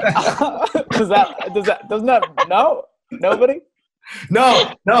 Doesn't that no? Nobody?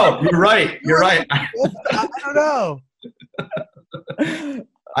 No, you're right. You're right. I don't know.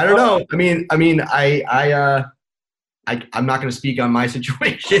 I don't know. I mean, I'm not going to speak on my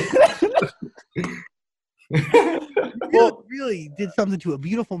situation. Well, really did something to a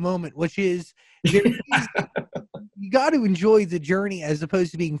beautiful moment, which is you got to enjoy the journey as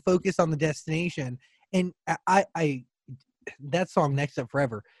opposed to being focused on the destination. And I that song Next Up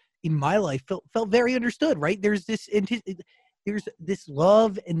Forever in my life felt very understood, right? There's this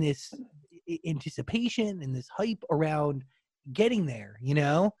love and this anticipation and this hype around getting there, you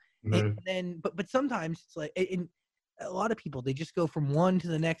know? Mm-hmm. And then, but sometimes it's like, and a lot of people, they just go from one to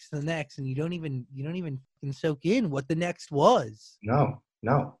the next to the next, and you don't even soak in what the next was. No.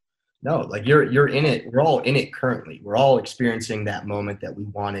 Like you're in it. We're all in it currently. We're all experiencing that moment that we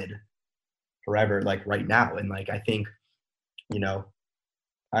wanted forever, like right now. And like, I think, you know,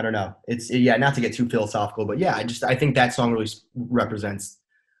 I don't know. It's yeah, not to get too philosophical, but yeah, I think that song really represents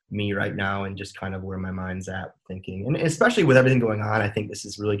me right now and just kind of where my mind's at thinking. And especially with everything going on, I think this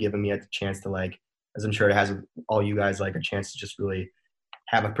has really given me a chance to, like, as I'm sure it has all you guys, like a chance to just really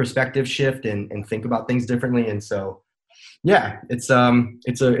have a perspective shift and think about things differently. And so, yeah, it's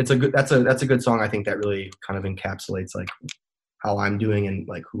a good, that's a good song. I think that really kind of encapsulates like how I'm doing and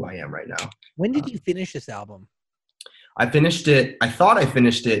like who I am right now. When did you finish this album? I thought I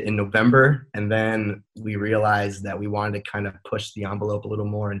finished it in November, and then we realized that we wanted to kind of push the envelope a little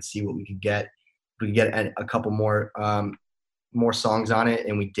more and see what we could get. We could get a couple more songs on it,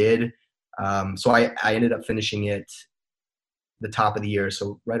 and we did. So I ended up finishing it the top of the year,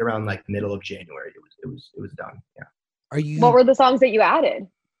 so right around like middle of January, it was done. Yeah. What were the songs that you added?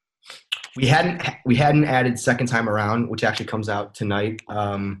 We hadn't added Second Time Around, which actually comes out tonight.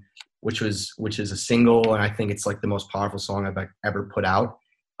 Which is a single, and I think it's like the most powerful song I've ever put out.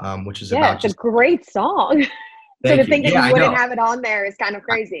 Which is about it's a great song. So to think that you wouldn't have it on there is kind of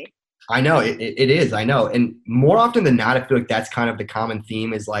crazy. I know it is. I know, and more often than not, I feel like that's kind of the common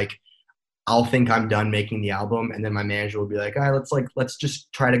theme. Is like I'll think I'm done making the album, and then my manager will be like, "All right, let's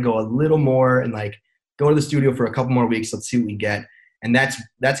just try to go a little more and like go to the studio for a couple more weeks. Let's see what we get." And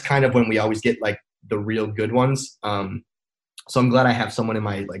that's kind of when we always get like the real good ones. So I'm glad I have someone in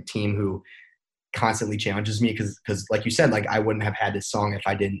my like team who constantly challenges me because like you said, like I wouldn't have had this song if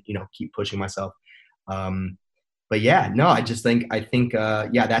I didn't, keep pushing myself. But yeah, no, I think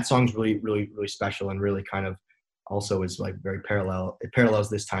that song's really, really, really special and really kind of also is like very parallel. It parallels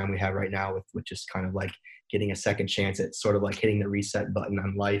this time we have right now with just kind of like getting a second chance at sort of like hitting the reset button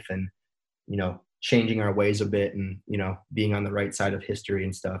on life and, changing our ways a bit and, being on the right side of history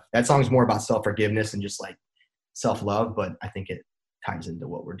and stuff. That song's more about self-forgiveness and just like self-love, but I think it ties into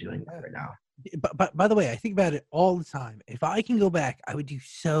what we're doing right now. But by the way, I think about it all the time. If I can go back, I would do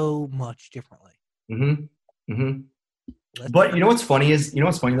so much differently. Mm-hmm. Mm-hmm. But you know what's funny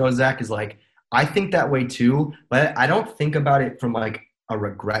though, Zach, is like I think that way too, but I don't think about it from like a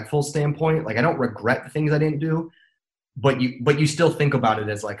regretful standpoint. Like I don't regret the things I didn't do, but you still think about it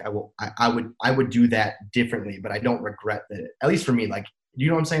as like I would do that differently, but I don't regret that. At least for me, like you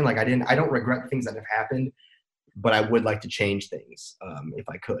know what I'm saying? Like I don't regret the things that have happened. But I would like to change things if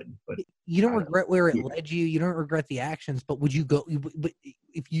I could. But you don't regret where it led you. You don't regret the actions. But would you go? But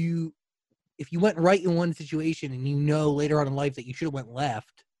if you went right in one situation and later on in life that you should have went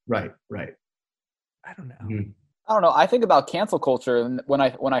left. Right. I don't know. Mm-hmm. I don't know. I think about cancel culture, and when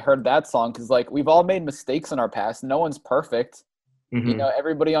I heard that song, because like we've all made mistakes in our past. No one's perfect. Mm-hmm.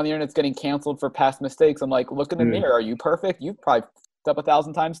 Everybody on the internet's getting canceled for past mistakes. I'm like, look in the mirror. Are you perfect? You've probably up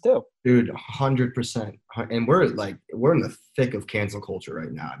 1,000 times too. Dude, 100%. And we're in the thick of cancel culture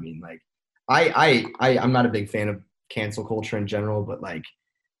right now. I mean, like I'm not a big fan of cancel culture in general, but like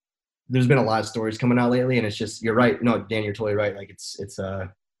there's been a lot of stories coming out lately and it's just, you're right. No, Dan, you're totally right. Like it's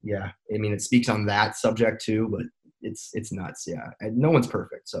yeah. I mean, it speaks on that subject too, but it's nuts. Yeah. And no one's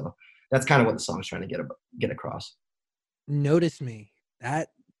perfect. So that's kind of what the song's trying to get across. Notice Me. That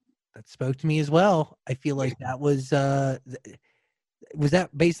spoke to me as well. I feel like that was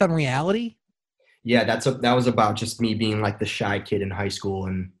that based on reality? Yeah, that was about just me being like the shy kid in high school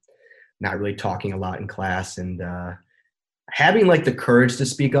and not really talking a lot in class and having like the courage to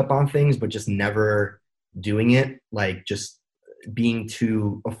speak up on things, but just never doing it. Like just being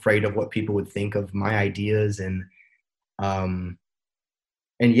too afraid of what people would think of my ideas and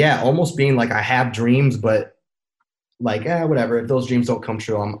yeah, almost being like I have dreams, but like whatever. If those dreams don't come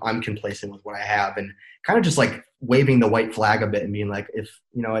true, I'm complacent with what I have and kind of just like waving the white flag a bit and being like, if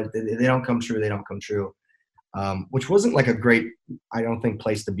they don't come true, they don't come true. Which wasn't like a great, I don't think,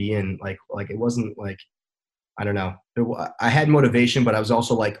 place to be in. Like it wasn't like, I don't know. I had motivation, but I was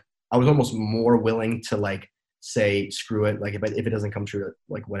also like, I was almost more willing to like say, screw it. Like if it doesn't come true,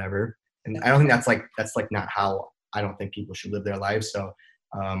 like whatever. And I don't think that's like not how I don't think people should live their lives. So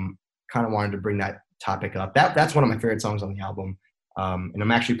kind of wanted to bring that topic up. That's one of my favorite songs on the album. And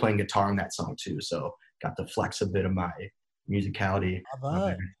I'm actually playing guitar on that song too. So got to flex a bit of my musicality.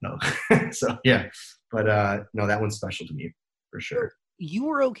 So yeah, but no, that one's special to me for sure. You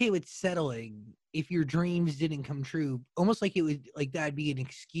were okay with settling if your dreams didn't come true, almost like it would like that'd be an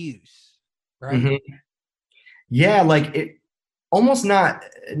excuse, right? Mm-hmm. Yeah, like it almost not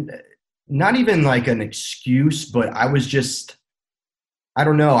even like an excuse, but I was just, I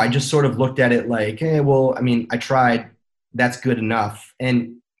don't know. I just sort of looked at it like, hey, well, I mean, I tried. That's good enough.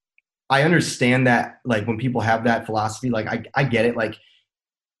 And I understand that, like, when people have that philosophy, like, I get it. Like,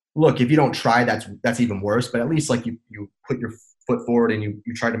 look, if you don't try, that's even worse. But at least, like, you put your foot forward and you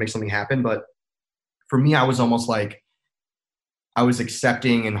try to make something happen. But for me, I was almost like, I was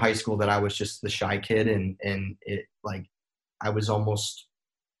accepting in high school that I was just the shy kid, and it like I was almost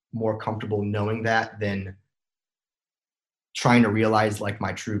more comfortable knowing that than trying to realize like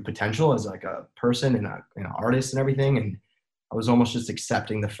my true potential as like a person and an artist and everything. And I was almost just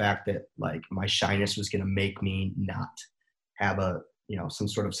accepting the fact that like my shyness was going to make me not have some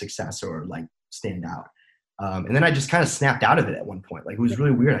sort of success or like stand out. And then I just kind of snapped out of it at one point. Like it was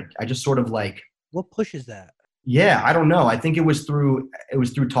really weird. I just sort of like, what pushes that? Yeah, I don't know. I think it was through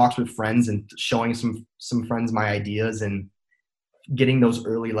talks with friends and showing some friends my ideas and getting those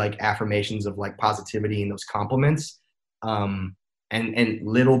early like affirmations of like positivity and those compliments. And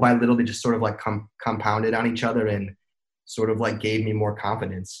little by little, they just sort of like compounded on each other and sort of like gave me more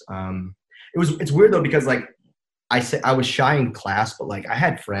confidence. It's weird though, because like I said, I was shy in class, but like I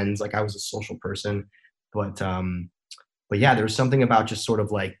had friends, like I was a social person, but yeah, there was something about just sort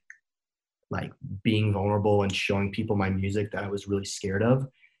of like being vulnerable and showing people my music that I was really scared of.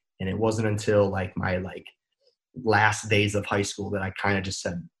 And it wasn't until like my like last days of high school that I kind of just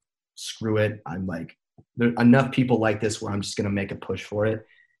said, screw it. I'm like, there are enough people like this where I'm just going to make a push for it.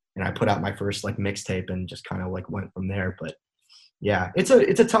 And I put out my first like mixtape and just kind of like went from there. But yeah, it's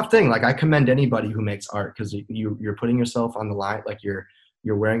a tough thing. Like I commend anybody who makes art, because you're putting yourself on the line. Like you're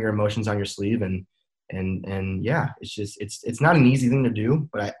wearing your emotions on your sleeve, and yeah, it's not an easy thing to do.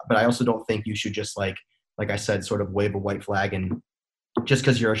 But I also don't think you should just like I said, sort of wave a white flag, and just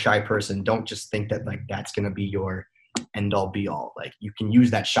because you're a shy person, don't just think that like that's going to be your end all be all. Like you can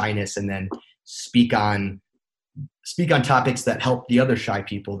use that shyness and then speak on topics that help the other shy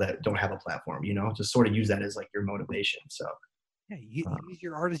people that don't have a platform, just sort of use that as like your motivation. So yeah, you use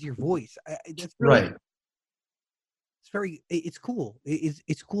your art as your voice. That's really, right. It's cool.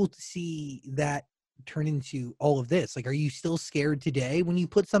 It's cool to see that turn into all of this. Like, are you still scared today when you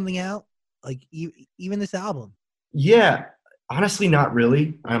put something out? Like even this album? Yeah, honestly, not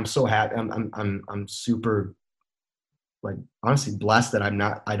really. I'm so happy. I'm super, like, honestly blessed that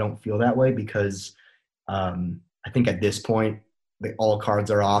I don't feel that way, because I think at this point, all cards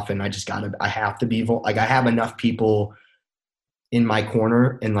are off, and I have to be like, I have enough people in my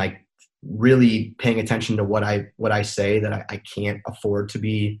corner and like really paying attention to what I say that I can't afford to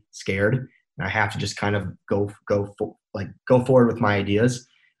be scared. And I have to just kind of go forward with my ideas.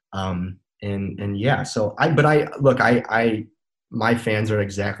 And yeah, so my fans are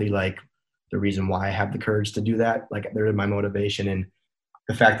exactly like the reason why I have the courage to do that. Like they're my motivation, and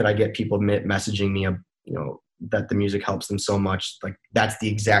the fact that I get people messaging me, that the music helps them so much. Like that's the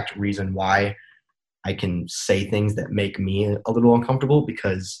exact reason why I can say things that make me a little uncomfortable,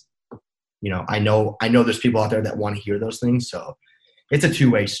 because, I know there's people out there that want to hear those things. So it's a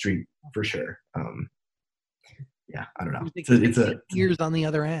two-way street for sure. Yeah, I don't know. It's a years on the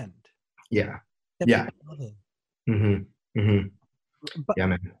other end. Yeah. Yeah. Mm-hmm. Mm-hmm. Yeah,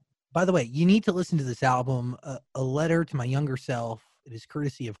 man. By the way, you need to listen to this album, A Letter to My Younger Self. It is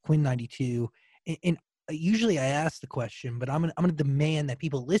courtesy of Quinn 92. And usually I ask the question, but I'm gonna demand that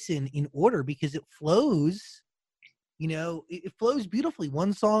people listen in order, because it flows. It flows beautifully,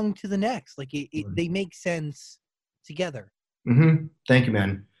 one song to the next. Like they make sense together. Mm-hmm. Thank you,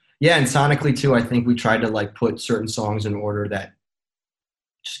 man. Yeah, and sonically too, I think we tried to like put certain songs in order that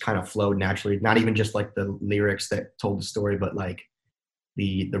just kind of flowed naturally. Not even just like the lyrics that told the story, but like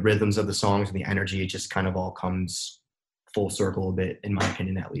the rhythms of the songs and the energy. It just kind of all comes full circle a bit, in my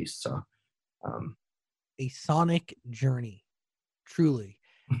opinion, at least. So. A sonic journey, truly.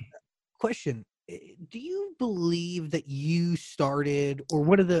 Question: do you believe that you started, or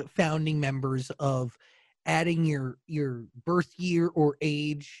one of the founding members of, adding your birth year or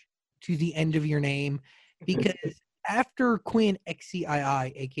age to the end of your name? Because after Quinn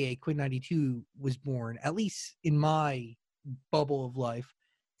XCII, aka Quinn 92, was born, at least in my bubble of life,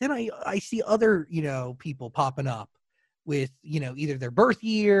 then I see other people popping up with either their birth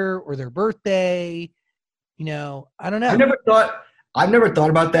year or their birthday. I don't know. I've never thought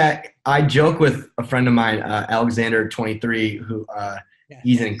about that. I joke with a friend of mine, Alexander 23, who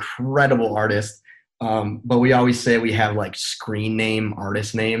he's an incredible artist. But we always say we have like screen name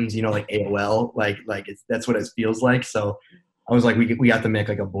artist names, like AOL, like that's what it feels like. So I was like, we have to make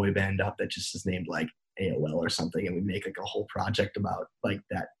like a boy band up that just is named like AOL or something, and we make like a whole project about like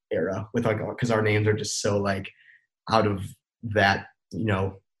that era with like, because our names are just so like out of that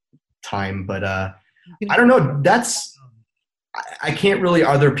time. But I don't know. I can't really.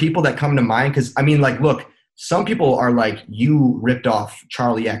 Are there people that come to mind? Because I mean, like, look, some people are like, you ripped off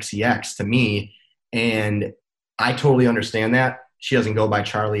Charlie XCX to me, and I totally understand that. She doesn't go by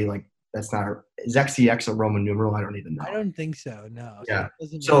Charlie. Like, that's not is XCX a Roman numeral? I don't even know. I don't think so. No. Yeah.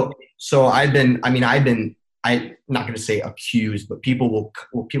 So I've been I'm not going to say accused, but people will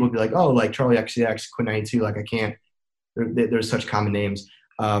be like, oh, like Charlie XCX, Quinn 92, like I can't. There's such common names.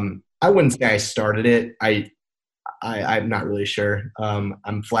 I wouldn't say I started it. I'm not really sure.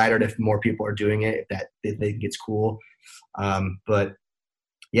 I'm flattered if more people are doing it, if they think it's cool. But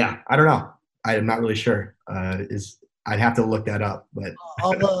yeah, I don't know. I'm not really sure. I'd have to look that up. But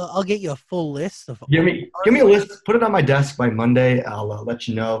I'll get you a full list of. give me a list. Put it on my desk by Monday. I'll let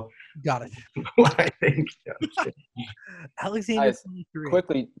you know. Got it. What I think. Alexander, Guys,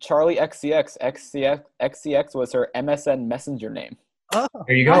 quickly, Charlie XCX. XCX was her MSN Messenger name. Oh,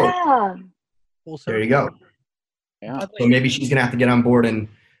 There you go. Yeah. There you go. Yeah. So maybe she's gonna have to get on board, and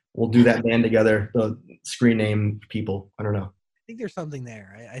we'll do that band together. The screen name people. I don't know. I think there's something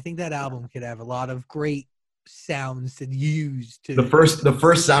there. I think that album could have a lot of great sounds to use to The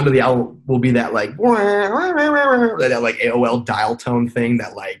first sound of the album will be that like that like AOL dial tone thing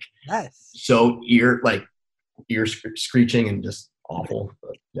that like so ear screeching and just awful.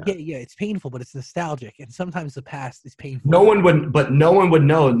 But, yeah, it's painful, but it's nostalgic, and sometimes the past is painful. no one would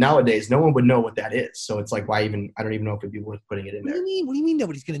know nowadays. No one would know what that is. So it's like, why even? I don't even know if it'd be worth putting it in there. What do you mean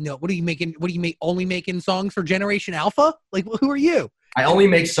nobody's gonna know? What are you making? Only making songs for Generation Alpha? Like, who are you? I only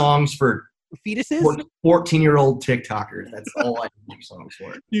make songs for Fetuses? 14-year-old TikTokers. That's all I make songs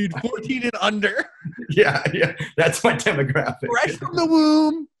for. Dude, 14 and under. Yeah, that's my demographic. Fresh from the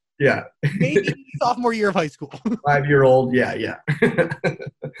womb. Yeah. Maybe sophomore year of high school. 5-year-old. Yeah.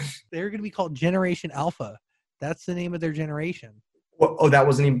 They're going to be called Generation Alpha. That's the name of their generation. Well, oh, that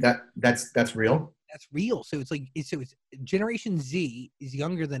wasn't even that's real. That's real. So it's Generation Z is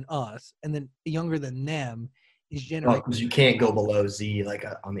younger than us, and then younger than them is Generation. Oh, because you can't go below Z like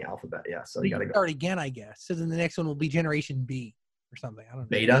on the alphabet. Yeah, so you got to go start again, I guess. So then the next one will be Generation B or something. I don't know.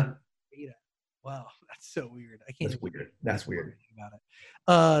 Beta. Wow, that's so weird. I can't. That's weird. About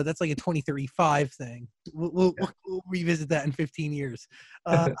it. That's like a 2035 thing. We'll revisit that in 15 years.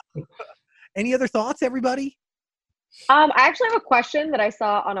 Any other thoughts, everybody? I actually have a question that I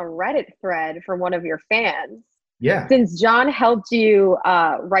saw on a Reddit thread from one of your fans. Yeah. Since John helped you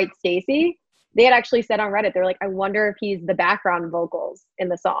write Stacy, they had actually said on Reddit, they're like, I wonder if he's the background vocals in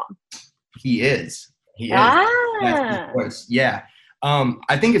the song. He is. Ah. That's his voice. Yeah.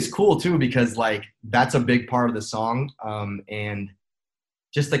 I think it's cool too because like that's a big part of the song, and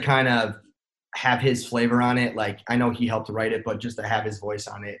just to kind of have his flavor on it. Like I know he helped write it, but just to have his voice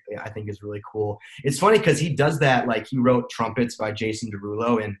on it, I think is really cool. It's funny because he does that. Like he wrote Trumpets by Jason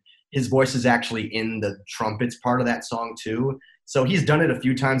Derulo, and his voice is actually in the trumpets part of that song too. So he's done it a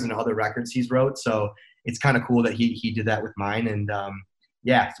few times in other records he's wrote. So it's kind of cool that he did that with mine. And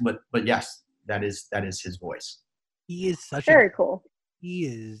yeah, but yes, that is his voice. He is such very cool. He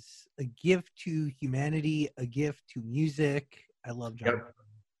is a gift to humanity, a gift to music. I love John.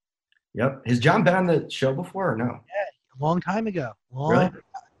 Yep. Has John been on the show before or no? Yeah, a long time ago. Really? I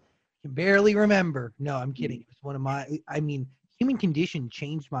can barely remember. No, I'm kidding. It was one of my, Human Condition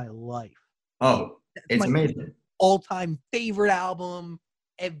changed my life. Oh, it's amazing. All-time favorite album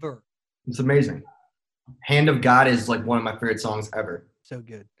ever. It's amazing. Hand of God is like one of my favorite songs ever. So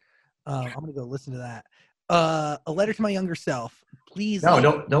good. I'm going to go listen to that. A Letter to My Younger Self. Please. No,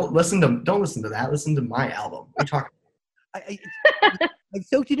 don't listen to that. Listen to my album. What are you talking about? I've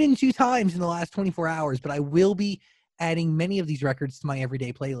soaked it in 2 times in the last 24 hours, but I will be adding many of these records to my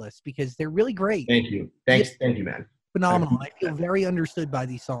everyday playlist because they're really great. Thank you. Thank you, man. Phenomenal. I feel very understood by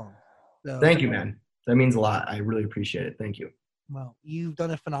these songs. So, thank you, man. That means a lot. I really appreciate it. Thank you. Well, you've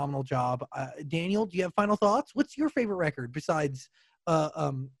done a phenomenal job. Daniel, do you have final thoughts? What's your favorite record besides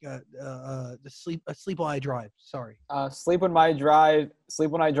Sleep While I Drive? Sorry. Sleep When I Drive,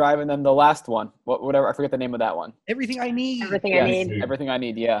 and then the last one. Whatever, I forget the name of that one. Everything I Need. Everything I Need. Everything I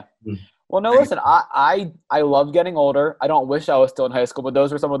Need, yeah. Well, no, listen, I love getting older. I don't wish I was still in high school, but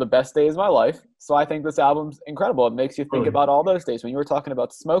those were some of the best days of my life. So I think this album's incredible. It makes you think about all those days. When you were talking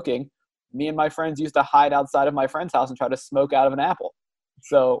about smoking, me and my friends used to hide outside of my friend's house and try to smoke out of an apple.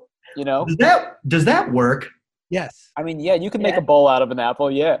 So, you know. Does that work? Yes. I mean, yeah, you can make a bowl out of an apple,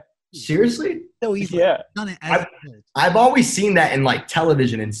 yeah. Seriously? So easy. Yeah. Done it as I've always seen that in like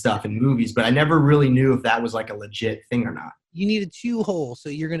television and stuff and movies, but I never really knew if that was like a legit thing or not. You need a 2 hole, so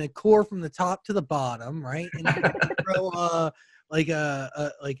you're gonna core from the top to the bottom, right? And you're gonna throw like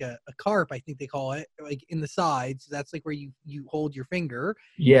a carp, I think they call it, like in the sides. So that's like where you hold your finger.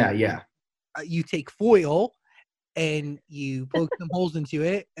 Yeah. You take foil and you poke some holes into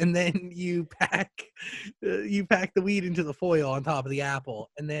it, and then you pack the weed into the foil on top of the apple,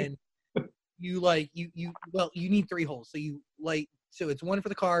 and then you need 3 holes. So you light. So it's 1 for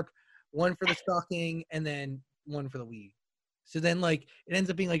the carp, 1 for the stocking, and then 1 for the weed. So then like it ends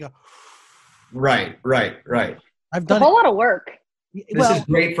up being like a Right. I've It's a done whole lot of work.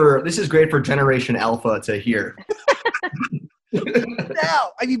 This is great for Generation Alpha to hear.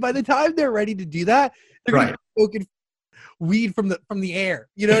 now. I mean, by the time they're ready to do that, they're gonna be smoking weed from the air.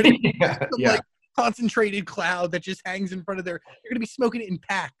 You know what I mean? Some, like concentrated cloud that just hangs in front of their. They're gonna be smoking it in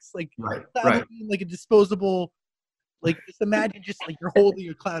packs, like like a disposable. Like just imagine, just like you're holding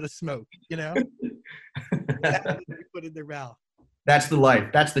a cloud of smoke. You know, that's what they put in their mouth. That's the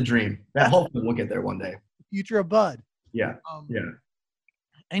life. That's the dream. That hopefully we'll get there one day. Future of Bud. Yeah.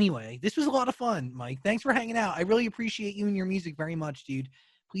 Anyway, this was a lot of fun, Mike. Thanks for hanging out. I really appreciate you and your music very much, dude.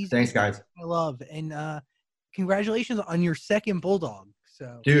 Please. Thanks, guys. I love and congratulations on your second bulldog.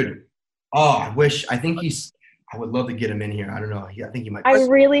 So, dude. I would love to get him in here. I don't know. I think he might. I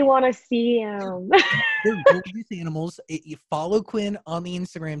really want to see him. They're gorgeous animals. You follow Quinn on the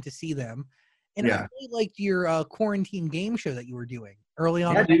Instagram to see them. And I really liked your quarantine game show that you were doing early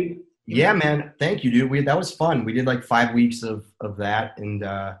on. Yeah, dude. Yeah, man. Thank you, dude. That was fun. We did like 5 weeks of that and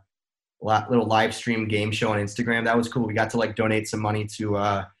little live stream game show on Instagram. That was cool. We got to like donate some money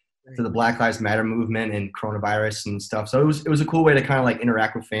to the Black Lives Matter movement and coronavirus and stuff. So it was a cool way to kind of like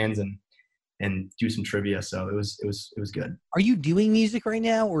interact with fans and do some trivia. So it was good. Are you doing music right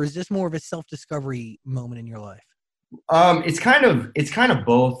now, or is this more of a self-discovery moment in your life? It's kind of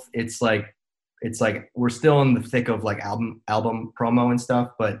both. It's like we're still in the thick of like album promo and stuff,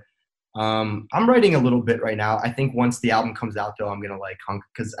 but I'm writing a little bit right now. I think once the album comes out though, I'm gonna like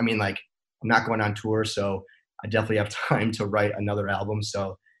because I mean like I'm not going on tour, so I definitely have time to write another album.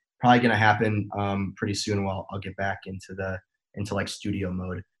 So probably gonna happen pretty soon. While I'll get back into like studio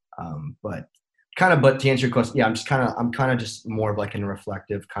mode. But to answer your question, yeah, I'm kind of just more of like in a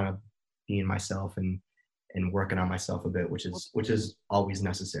reflective kind of being myself and working on myself a bit, which is always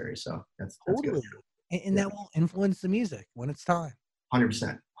necessary. So that's totally good. And that will influence the music when it's time.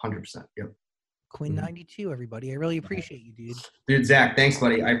 100%. Yep. Quinn 92, everybody. I really appreciate you, dude. Dude, Zach, thanks,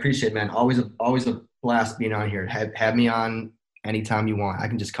 buddy. I appreciate it, man. Always a blast being on here. Have me on anytime you want. I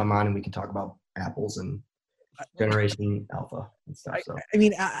can just come on and we can talk about apples and Generation Alpha and stuff. So I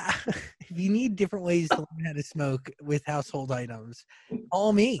mean, if you need different ways to learn how to smoke with household items,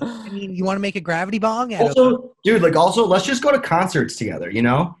 call me. I mean, you want to make a gravity bong? Dude, let's just go to concerts together. You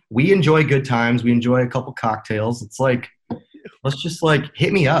know, we enjoy good times. We enjoy a couple cocktails. It's like, let's just like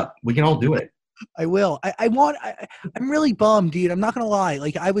hit me up. We can all do it. I will. I'm really bummed, dude. I'm not gonna lie.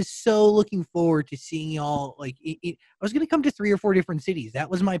 Like, I was so looking forward to seeing y'all. Like, I was gonna come to 3 or 4 different cities. That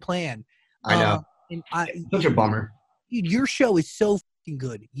was my plan. I know. Such a bummer. Dude, your show is so fucking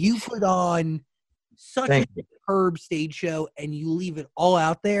good. You put on such a superb stage show, and you leave it all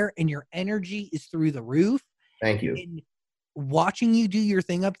out there, and your energy is through the roof. Thank you. And watching you do your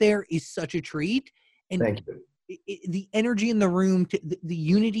thing up there is such a treat. And thank you. The energy in the room, the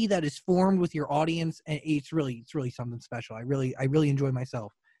unity that is formed with your audience, and it's really something special. I really enjoy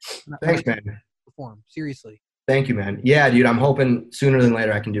myself. Thanks, man. Perform seriously. Thank you, man. Yeah, dude, I'm hoping sooner than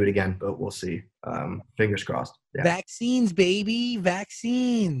later I can do it again, but we'll see. Fingers crossed. Yeah. Vaccines, baby,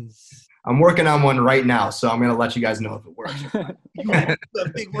 vaccines. I'm working on one right now, so I'm going to let you guys know if it works. You have a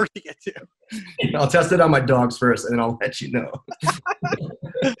big work to get to. I'll test it on my dogs first, and then I'll let you know.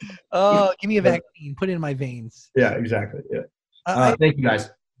 Oh, give me a vaccine. Put it in my veins. Yeah, exactly. Yeah. Thank you, guys.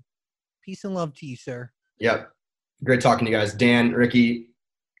 Peace and love to you, sir. Yep. Great talking to you guys. Dan, Ricky.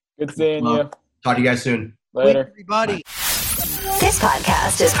 Good seeing you. Talk to you guys soon. Later. Everybody. This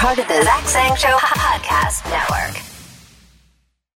podcast is part of the XCII Show podcast network.